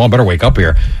 Jacques Vaughn better wake up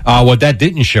here. What that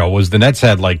didn't show was the Nets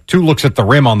had like 2 looks at the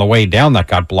rim on the way down that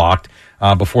got blocked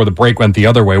before the break went the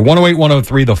other way.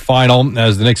 108-103 the final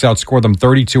as the Knicks outscored them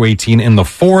 32-18 in the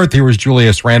fourth. Here was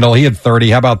Julius Randle. He had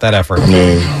 30. How about that effort? I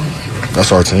mean,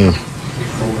 that's our team.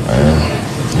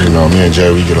 And, me and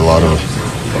Jay, we get a lot of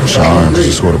shine because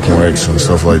we score the points and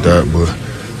stuff like that, but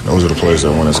those are the players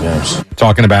that win us games.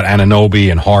 Talking about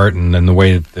Anunoby and Hart and the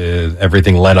way that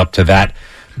everything led up to that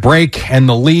break and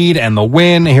the lead and the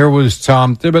win. Here was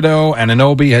Tom Thibodeau.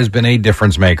 Anunoby has been a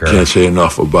difference maker. Can't say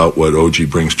enough about what OG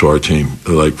brings to our team,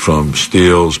 like from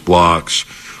steals, blocks,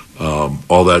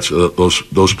 all that.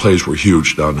 Those plays were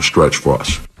huge down the stretch for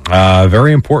us.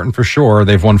 Very important for sure.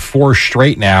 They've won 4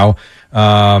 straight now.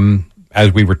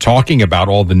 As we were talking about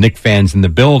all the Knicks fans in the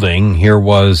building, here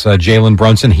was Jalen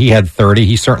Brunson. He had 30.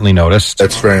 He certainly noticed.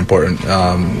 That's very important.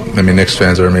 Knicks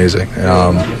fans are amazing.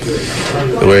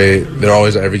 The way they're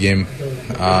always at every game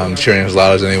cheering as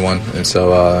loud as anyone. And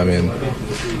so,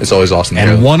 it's always awesome to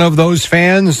hear. And one of those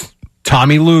fans,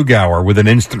 Tommy Lugauer, with an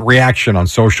instant reaction on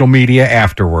social media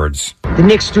afterwards. The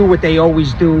Knicks do what they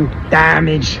always do.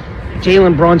 Damage.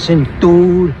 Jalen Brunson,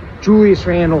 dude. Julius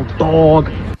Randle, dog.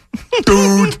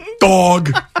 Dude,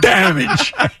 dog,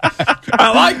 damage.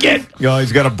 I like it.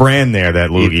 He's got a brand there, that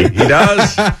Loogie. He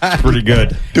does. Pretty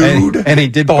good. Dude, and he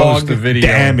did post the video.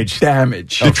 Damage.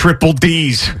 The triple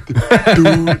D's.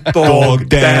 Dude, dog,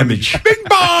 damage. Bing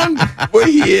bong. We're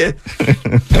here.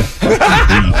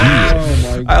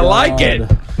 I like it.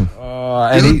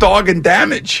 Dude, dog and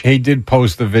damage. He did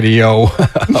post the video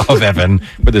of Evan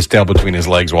with his tail between his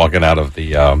legs walking out of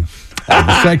the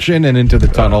section and into the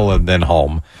tunnel and then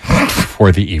home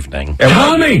for the evening.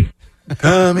 Tommy!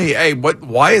 Hey,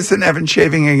 why isn't Evan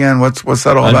shaving again? What's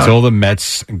that all about? Until the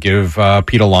Mets give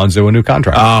Pete Alonso a new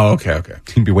contract. Oh, okay.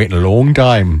 He'd be waiting a long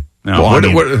time. No,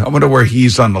 I wonder where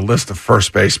he's on the list of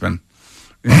first basemen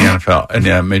in the NFL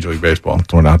and Major League Baseball.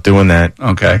 We're not doing that.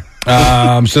 Okay.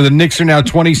 So the Knicks are now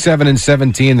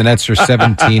 27-17. The Nets are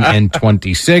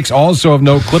 17-26. Also of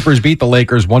note, Clippers beat the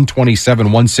Lakers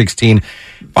 127-116.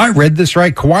 If I read this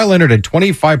right, Kawhi Leonard had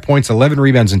 25 points, 11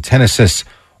 rebounds, and 10 assists.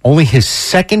 Only his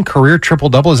second career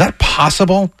triple-double. Is that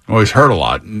possible? Well, he's hurt a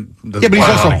lot. Yeah, but he's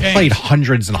also played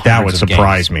hundreds and hundreds of games. That would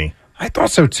surprise me. I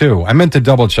thought so, too. I meant to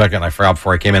double-check it, and I forgot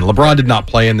before I came in. LeBron did not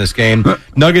play in this game.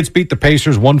 Nuggets beat the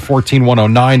Pacers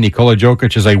 114-109. Nikola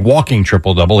Jokic is a walking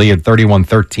triple-double. He had 31,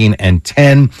 13, and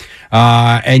 10.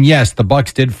 And, yes, the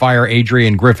Bucks did fire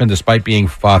Adrian Griffin despite being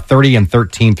 30 and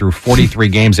 13 through 43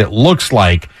 games. It looks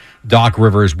like Doc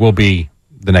Rivers will be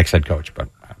the next head coach, but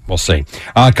we'll see.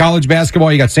 College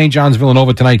basketball, you got St. John's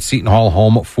Villanova tonight, Seton Hall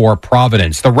home for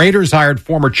Providence. The Raiders hired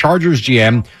former Chargers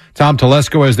GM Tom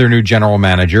Telesco as their new general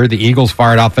manager. The Eagles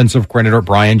fired offensive coordinator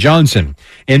Brian Johnson.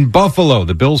 In Buffalo,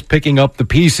 the Bills picking up the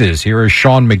pieces. Here is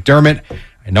Sean McDermott.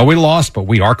 I know we lost, but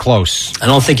we are close. I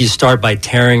don't think you start by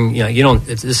tearing.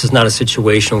 This is not a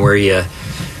situation where you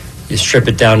strip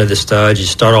it down to the studs. You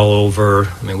start all over.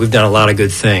 I mean, we've done a lot of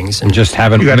good things, and just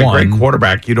haven't. You got a great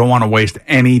quarterback. You don't want to waste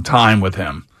any time with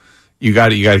him. You got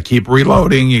to keep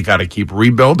reloading. You got to keep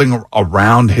rebuilding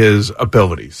around his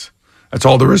abilities. That's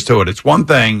all there is to it. It's one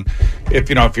thing if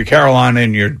you're Carolina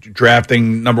and you're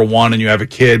drafting number 1 and you have a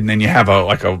kid and then you have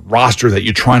a roster that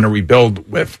you're trying to rebuild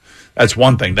with. That's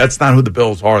one thing. That's not who the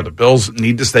Bills are. The Bills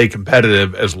need to stay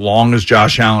competitive as long as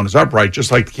Josh Allen is upright,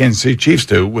 just like the Kansas City Chiefs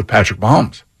do with Patrick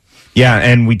Mahomes. Yeah,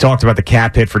 and we talked about the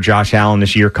cap hit for Josh Allen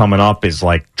this year coming up is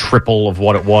like triple of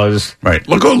what it was. Right.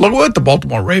 Look what the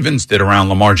Baltimore Ravens did around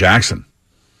Lamar Jackson.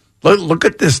 Look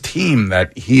at this team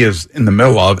that he is in the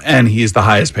middle of, and he is the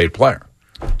highest paid player.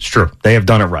 It's true. They have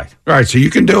done it right. All right, so you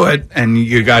can do it, and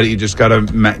you just got to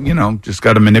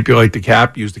manipulate the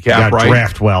cap, use the cap right,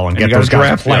 draft well, and get those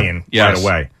guys playing right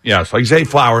away. Yes, like Zay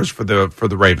Flowers for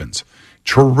the Ravens,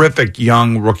 terrific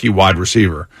young rookie wide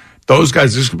receiver. Those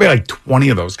guys, there's going to be like 20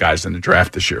 of those guys in the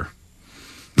draft this year.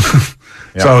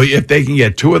 So if they can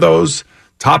get 2 of those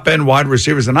top-end wide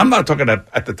receivers, and I'm not talking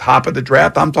at the top of the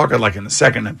draft, I'm talking like in the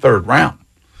second and third round.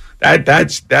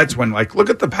 That's when, look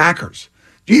at the Packers.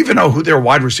 Do you even know who their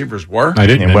wide receivers were? I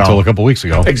didn't until a couple weeks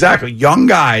ago. Exactly. Young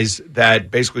guys that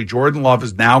basically Jordan Love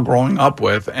is now growing up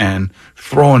with and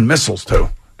throwing missiles to.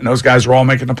 And those guys are all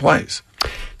making the plays.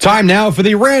 Time now for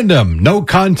the random, no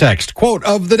context quote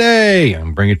of the day.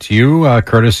 I'll bring it to you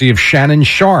courtesy of Shannon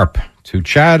Sharpe to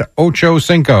Chad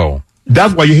Ochocinco.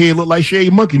 That's why your head look like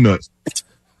shaved monkey nuts.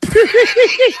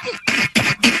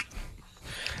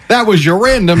 That was your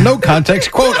random, no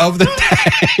context quote of the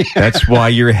day. That's why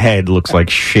your head looks like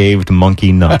shaved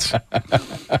monkey nuts.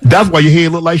 That's why your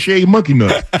head look like shaved monkey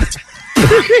nuts.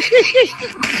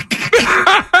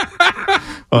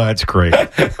 Oh, that's great. Man.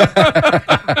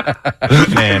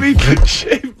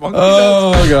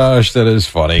 Oh, gosh, that is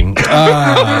funny.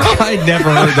 I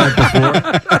never heard that before.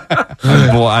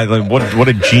 Boy, what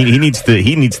a genius.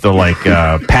 He needs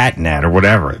to patent that or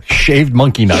whatever. Shaved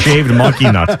monkey nuts. Shaved monkey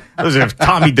nuts. Listen, if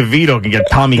Tommy DeVito can get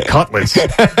Tommy Cutlets,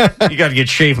 you got to get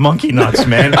shaved monkey nuts,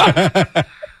 man.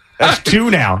 That's 2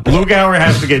 now. Lugauer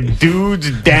has to get dudes,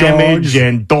 damage,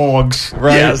 and dogs.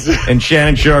 Right. Yes. And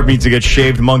Shannon Sharpe needs to get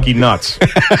shaved monkey nuts.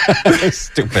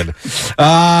 Stupid.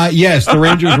 Yes, the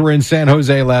Rangers were in San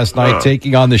Jose last night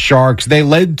taking on the Sharks. They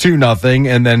led 2-0,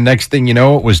 and then next thing you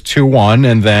know, it was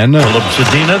 2-1, and then... Philip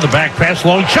Zadina, the back pass,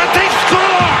 long shot, they score!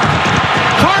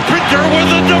 Carpenter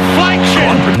with a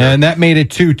deflection! And that made it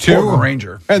 2-2. Former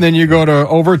Ranger. And then you go to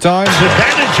overtime.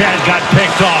 Zibanejad got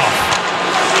picked off.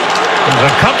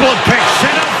 There's a couple of picks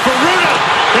set up for Ruda.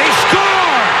 They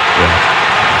score!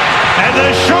 Yeah. And the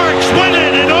Sharks win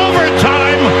it in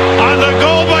overtime on the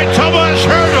goal by Tomas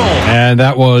Hertl. And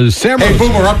that was Sam Hey, Rosen.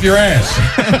 Boomer, up your ass.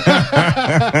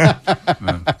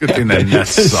 Good thing that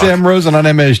Nets suck. Sam Rosen on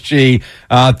MSG.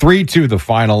 3-2 the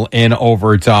final in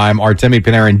overtime. Artemi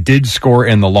Panarin did score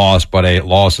in the loss, but a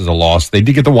loss is a loss. They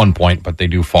did get the 1 point, but they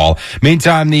do fall.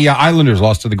 Meantime, the Islanders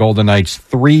lost to the Golden Knights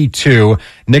 3-2.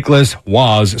 Nicholas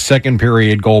Waugh's second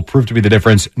period goal proved to be the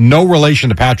difference. No relation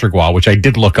to Patrick Waugh, which I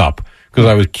did look up because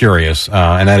I was curious,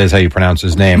 and that is how you pronounce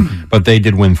his name. But they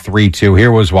did win 3-2. Here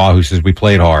was Waugh, who says, we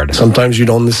played hard. Sometimes you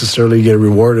don't necessarily get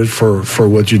rewarded for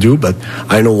what you do, but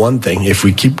I know one thing. If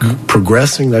we keep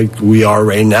progressing like we are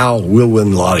right now, we'll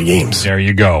win a lot of games. There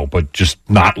you go, but just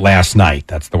not last night.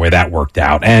 That's the way that worked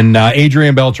out. And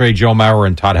Adrian Beltre, Joe Mauer,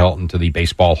 and Todd Helton to the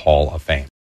Baseball Hall of Fame.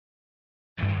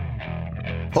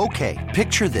 Okay,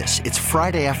 picture this. It's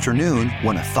Friday afternoon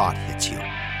when a thought hits you.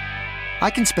 I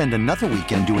can spend another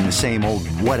weekend doing the same old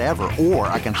whatever, or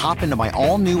I can hop into my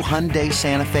all-new Hyundai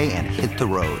Santa Fe and hit the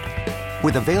road.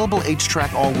 With available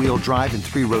H-Track all-wheel drive and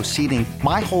 3-row seating,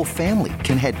 my whole family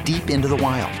can head deep into the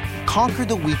wild. Conquer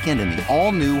the weekend in the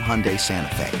all-new Hyundai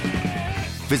Santa Fe.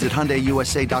 Visit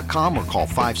HyundaiUSA.com or call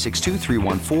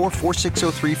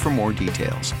 562-314-4603 for more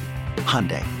details.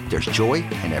 Hyundai, there's joy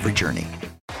in every journey.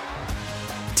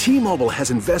 T-Mobile has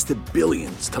invested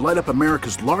billions to light up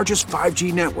America's largest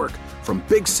 5G network, from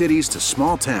big cities to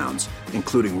small towns,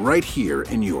 including right here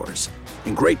in yours.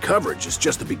 And great coverage is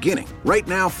just the beginning. Right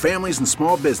now, families and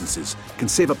small businesses can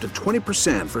save up to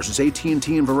 20% versus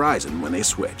AT&T and Verizon when they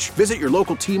switch. Visit your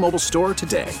local T-Mobile store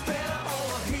today.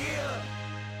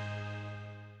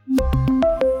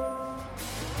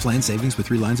 Plan savings with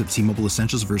 3 lines of T-Mobile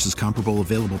Essentials versus comparable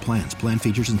available plans. Plan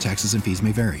features and taxes and fees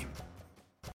may vary.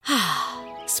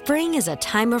 Spring is a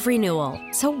time of renewal,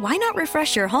 so why not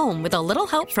refresh your home with a little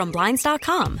help from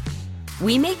Blinds.com?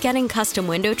 We make getting custom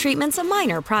window treatments a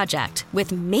minor project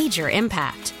with major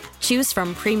impact. Choose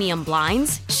from premium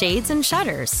blinds, shades, and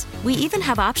shutters. We even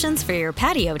have options for your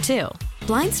patio, too.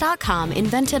 Blinds.com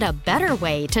invented a better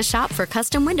way to shop for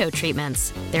custom window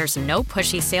treatments. There's no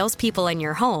pushy salespeople in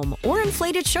your home or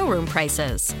inflated showroom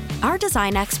prices. Our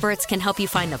design experts can help you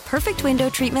find the perfect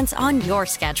window treatments on your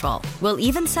schedule. We'll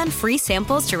even send free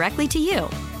samples directly to you.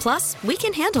 Plus, we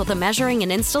can handle the measuring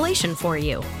and installation for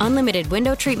you. Unlimited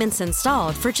window treatments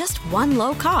installed for just one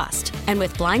low cost. And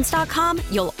with Blinds.com,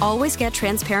 you'll always get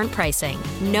transparent pricing.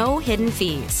 No hidden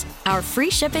fees. Our free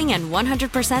shipping and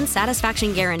 100%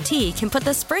 satisfaction guarantee can put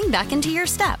the spring back into your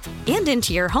step and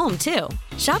into your home, too.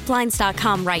 Shop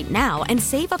Blinds.com right now and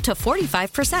save up to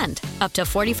 45%. Up to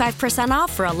 45%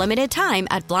 off for a limited time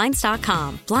at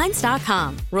Blinds.com.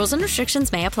 Blinds.com. Rules and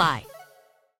restrictions may apply.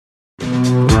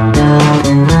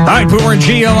 All right, Boomer and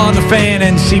Gio on the Fan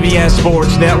and CBS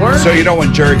Sports Network. So, you know,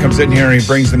 when Jerry comes in here and he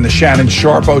brings in the Shannon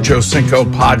Sharpe Ochocinco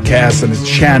podcast, and it's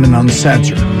Shannon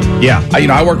Uncensored. Yeah.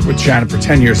 I worked with Shannon for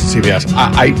 10 years at CBS.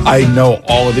 I know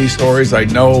all of these stories. I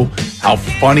know how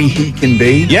funny he can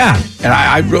be. Yeah. And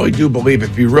I really do believe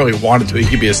if he really wanted to, he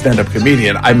could be a stand-up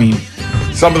comedian. I mean,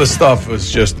 some of the stuff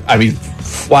was just,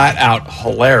 flat out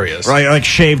hilarious. Right, like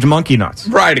shaved monkey nuts.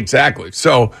 Right, exactly.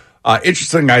 So,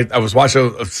 interesting, I was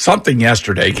watching something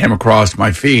yesterday, came across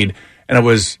my feed, and it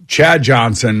was Chad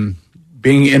Johnson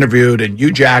being interviewed, and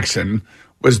Hugh Jackson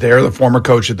was there, the former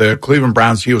coach of the Cleveland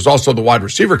Browns. He was also the wide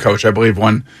receiver coach, I believe,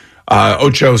 when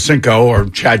Ochocinco or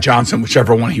Chad Johnson,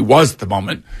 whichever one he was at the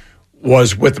moment,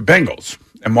 was with the Bengals,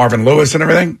 and Marvin Lewis and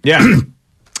everything. Yeah.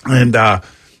 And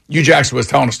Hugh Jackson was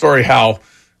telling a story how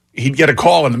he'd get a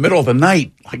call in the middle of the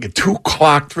night, like at 2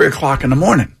 o'clock, 3 o'clock in the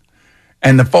morning.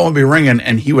 and the phone would be ringing,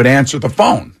 and he would answer the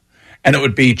phone. And it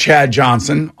would be Chad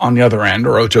Johnson on the other end,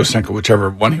 or Ochocinco, whichever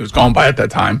one he was going by at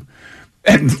that time.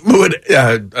 And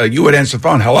you would answer the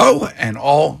phone, hello, and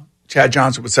all Chad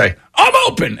Johnson would say, I'm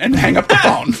open, and hang up the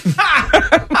phone.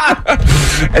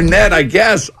 And then I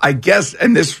guess,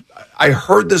 and this, I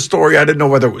heard this story. I didn't know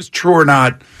whether it was true or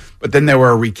not, but then they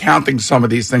were recounting some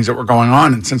of these things that were going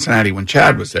on in Cincinnati when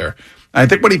Chad was there. And I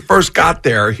think when he first got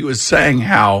there, he was saying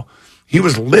how he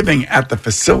was living at the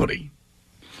facility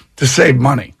to save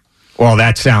money. Well,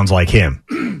 that sounds like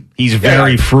him. He's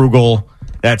very frugal.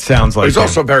 That sounds like he's him.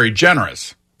 also very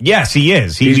generous. Yes, he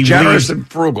is. He's generous and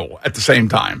frugal at the same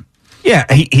time. Yeah,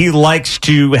 he likes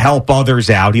to help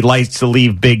others out. He likes to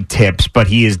leave big tips, but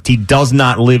he does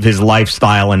not live his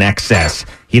lifestyle in excess.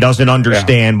 He doesn't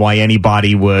understand why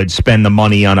anybody would spend the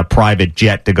money on a private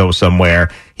jet to go somewhere.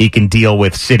 He can deal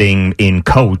with sitting in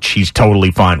coach. He's totally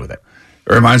fine with it.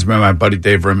 It reminds me of my buddy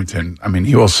Dave Remington. I mean,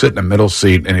 he will sit in the middle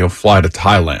seat and he'll fly to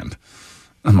Thailand.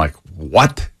 I'm like,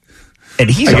 what? And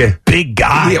he's a big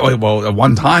guy. Well, at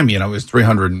one time, he was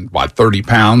 330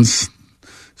 pounds,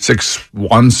 6'1",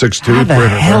 6'2". How the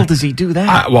hell does he do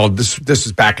that? This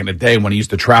is back in the day when he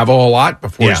used to travel a lot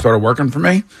before he started working for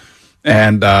me.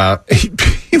 And he'd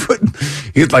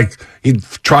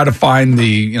try to find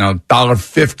the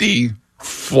 $1.50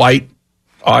 flight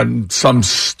on some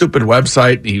stupid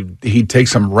website. He'd take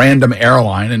some random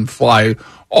airline and fly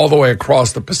all the way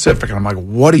across the Pacific. And I'm like,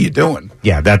 what are you doing?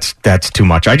 Yeah, that's too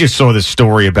much. I just saw this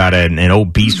story about an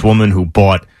obese woman who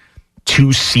bought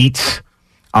 2 seats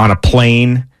on a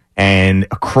plane, and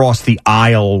across the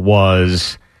aisle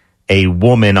was a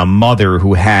woman, a mother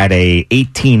who had a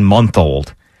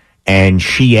 18-month-old, and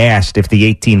she asked if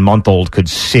the 18-month-old could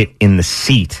sit in the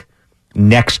seat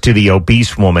next to the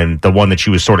obese woman, the one that she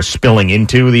was sort of spilling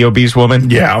into, the obese woman.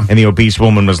 Yeah. And the obese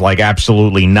woman was like,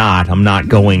 absolutely not. I'm not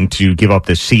going to give up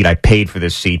this seat. I paid for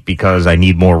this seat because I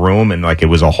need more room. And it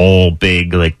was a whole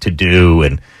big to-do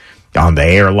and on the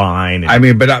airline. And I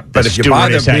mean, but if you buy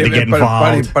had to get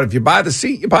involved. But if you buy the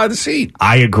seat, you buy the seat.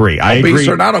 I agree. Obese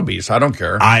or not obese, I don't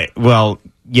care.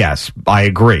 Yes, I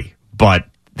agree. But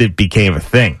it became a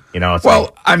thing.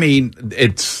 I mean,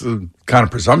 it's kind of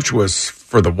presumptuous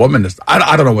for the woman.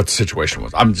 I don't know what the situation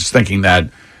was. I'm just thinking that,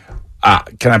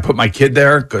 can I put my kid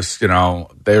there? Because,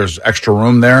 there's extra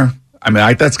room there. I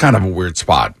mean, that's kind of a weird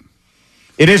spot.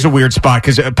 It is a weird spot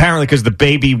because the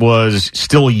baby was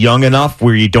still young enough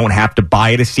where you don't have to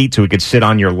buy it a seat so it could sit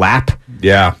on your lap.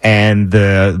 Yeah. And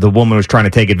the woman was trying to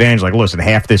take advantage, like, listen,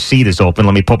 half this seat is open.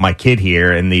 Let me put my kid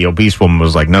here. And the obese woman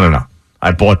was like, no.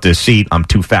 I bought this seat. I'm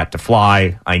too fat to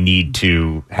fly. I need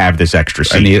to have this extra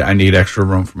seat. I need extra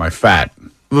room for my fat.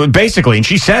 Basically, and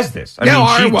she says this.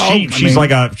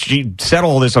 She said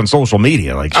all this on social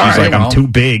media. I'm too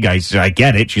big. I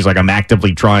get it. She's like, I'm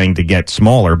actively trying to get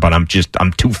smaller, but I'm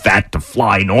too fat to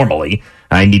fly normally.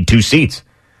 I need 2 seats.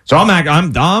 So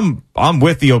I'm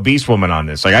with the obese woman on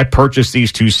this. I purchased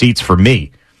these 2 seats for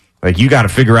me. You got to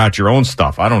figure out your own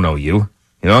stuff. I don't know you.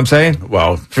 You know what I'm saying?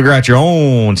 Well, figure out your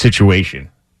own situation,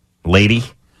 lady.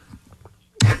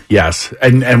 Yes.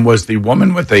 And was the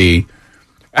woman with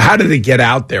how did it get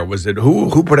out there? Was it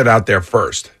who put it out there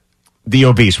first? The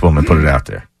obese woman put it out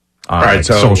there on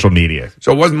social media.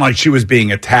 So it wasn't like she was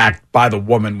being attacked by the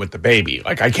woman with the baby.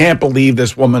 I can't believe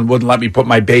this woman wouldn't let me put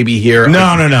my baby here.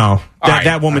 No.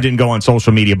 That woman didn't go on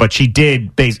social media, but she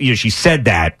did. She said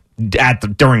that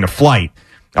during the flight,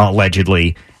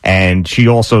 allegedly. And she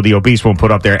also, the obese one, put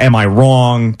up there, am I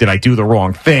wrong? Did I do the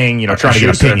wrong thing? Trying to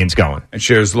get opinions going. And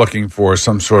she was looking for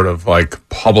some sort of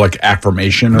public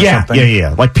affirmation or something?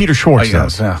 Yeah. Like Peter Schwartz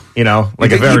does. Yeah. You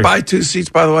think he buy 2 seats,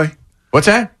 by the way? What's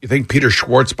that? You think Peter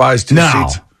Schwartz buys 2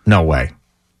 seats? No way.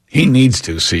 He needs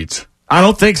 2 seats. I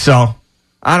don't think so.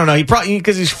 I don't know. He probably,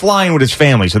 because he's flying with his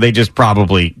family, so they just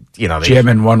probably, jam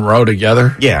in one row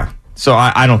together? Yeah. So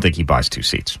I don't think he buys 2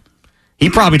 seats. He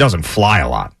probably doesn't fly a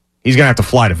lot. He's going to have to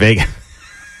fly to Vegas.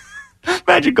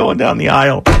 Imagine going down the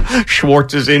aisle.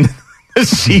 Schwartz is in the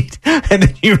seat, and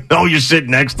then you're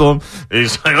sitting next to him.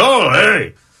 He's like, oh,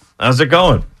 hey, how's it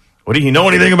going? Do you know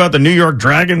anything about the New York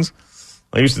Dragons?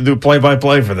 I used to do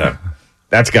play-by-play for them.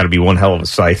 That's got to be one hell of a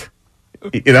sight.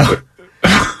 You've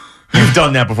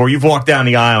done that before. You've walked down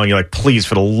the aisle, and you're like, please,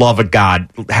 for the love of God,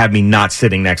 have me not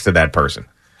sitting next to that person.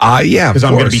 Yeah, because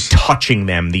I'm going to be touching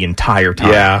them the entire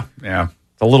time. Yeah.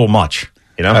 It's a little much.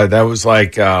 That was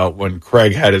like when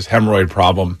Craig had his hemorrhoid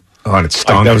problem. Oh, and it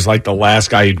stunk. That was like the last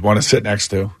guy you'd want to sit next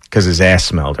to. Because his ass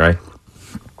smelled, right?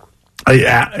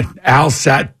 Al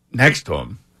sat next to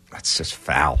him. That's just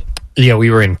foul. Yeah, we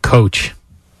were in coach.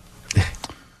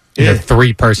 In a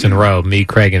 3-person row, me,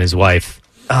 Craig, and his wife.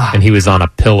 And he was on a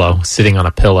pillow, sitting on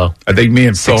a pillow. I think me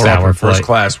and Phil were up in first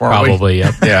class, weren't we? Probably,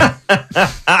 yep. Yeah.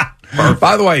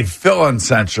 By the way, Phil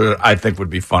Uncensored, I think, would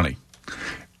be funny.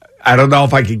 I don't know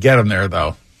if I could get him there,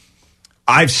 though.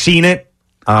 I've seen it.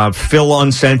 Phil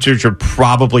Uncensored should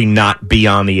probably not be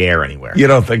on the air anywhere. You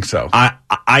don't think so?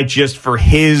 I just, for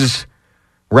his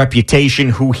reputation,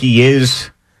 who he is,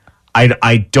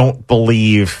 I don't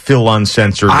believe Phil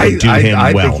Uncensored would do him well.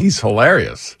 I think he's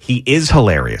hilarious. He is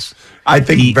hilarious. I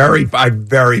think very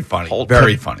funny.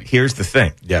 Very funny. Here's the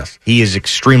thing. Yes. He is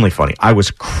extremely funny. I was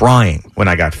crying when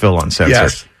I got Phil Uncensored.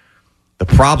 Yes. The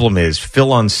problem is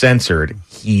Phil Uncensored,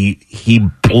 he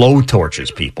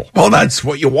blowtorches people. Well, that's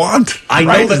what you want. I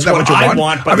know that's what I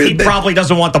want, but he probably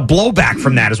doesn't want the blowback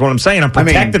from that, is what I'm saying. I'm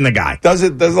protecting the guy. Does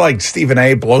it like Stephen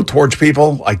A. blowtorch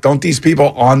people? Like, don't these people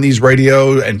on these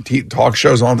radio and talk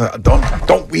shows don't we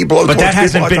blowtorch people? But that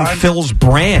hasn't been Phil's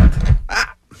brand.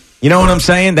 You know what I'm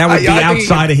saying? That would be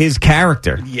outside of his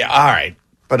character. Yeah, all right.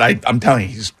 But I'm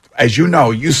telling you, as you know,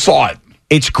 you saw it.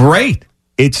 It's great.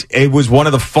 It was one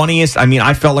of the funniest. I mean,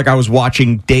 I felt like I was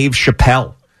watching Dave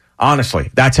Chappelle. Honestly,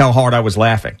 that's how hard I was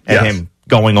laughing at him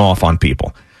going off on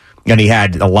people. And he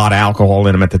had a lot of alcohol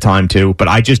in him at the time too. But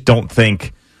I just don't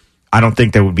think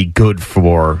that would be good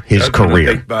for his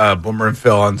career. Boomer and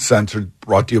Phil Uncensored,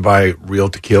 brought to you by Real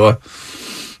Tequila.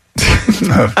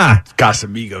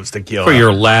 Casamigos Tequila. For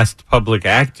your last public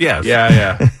act, yes.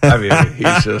 Yeah. I mean,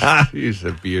 he's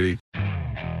a beauty.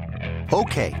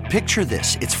 Okay, picture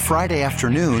this. It's Friday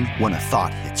afternoon when a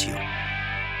thought hits you.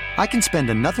 I can spend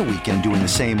another weekend doing the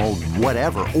same old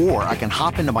whatever, or I can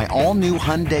hop into my all-new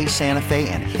Hyundai Santa Fe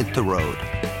and hit the road.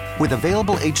 With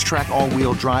available H-Track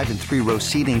all-wheel drive and 3-row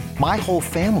seating, my whole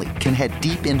family can head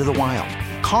deep into the wild.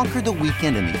 Conquer the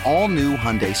weekend in the all-new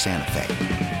Hyundai Santa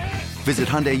Fe. Visit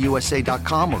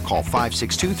HyundaiUSA.com or call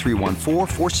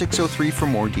 562-314-4603 for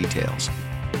more details.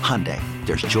 Hyundai,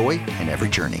 there's joy in every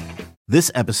journey.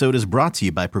 This episode is brought to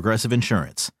you by Progressive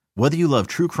Insurance. Whether you love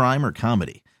true crime or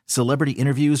comedy, celebrity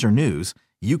interviews or news,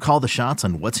 you call the shots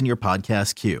on what's in your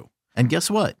podcast queue. And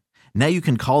guess what? Now you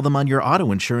can call them on your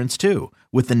auto insurance too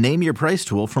with the Name Your Price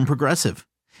tool from Progressive.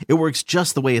 It works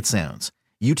just the way it sounds.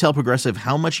 You tell Progressive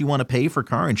how much you want to pay for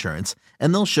car insurance,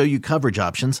 and they'll show you coverage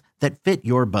options that fit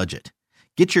your budget.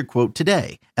 Get your quote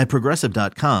today at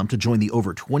Progressive.com to join the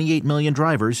over 28 million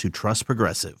drivers who trust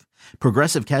Progressive.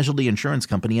 Progressive Casualty Insurance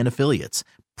Company and Affiliates.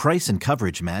 Price and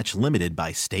coverage match limited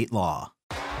by state law.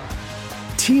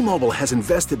 T-Mobile has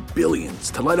invested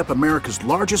billions to light up America's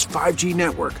largest 5G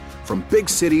network, from big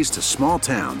cities to small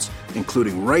towns,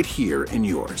 including right here in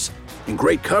yours. And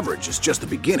great coverage is just the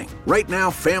beginning. Right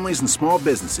now, families and small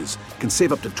businesses can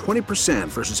save up to 20%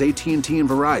 versus AT&T and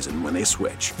Verizon when they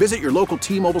switch. Visit your local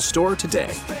T-Mobile store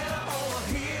today.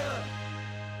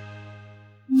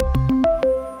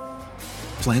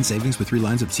 Plan savings with 3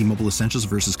 lines of T-Mobile Essentials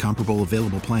versus comparable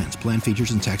available plans. Plan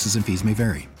features and taxes and fees may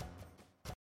vary.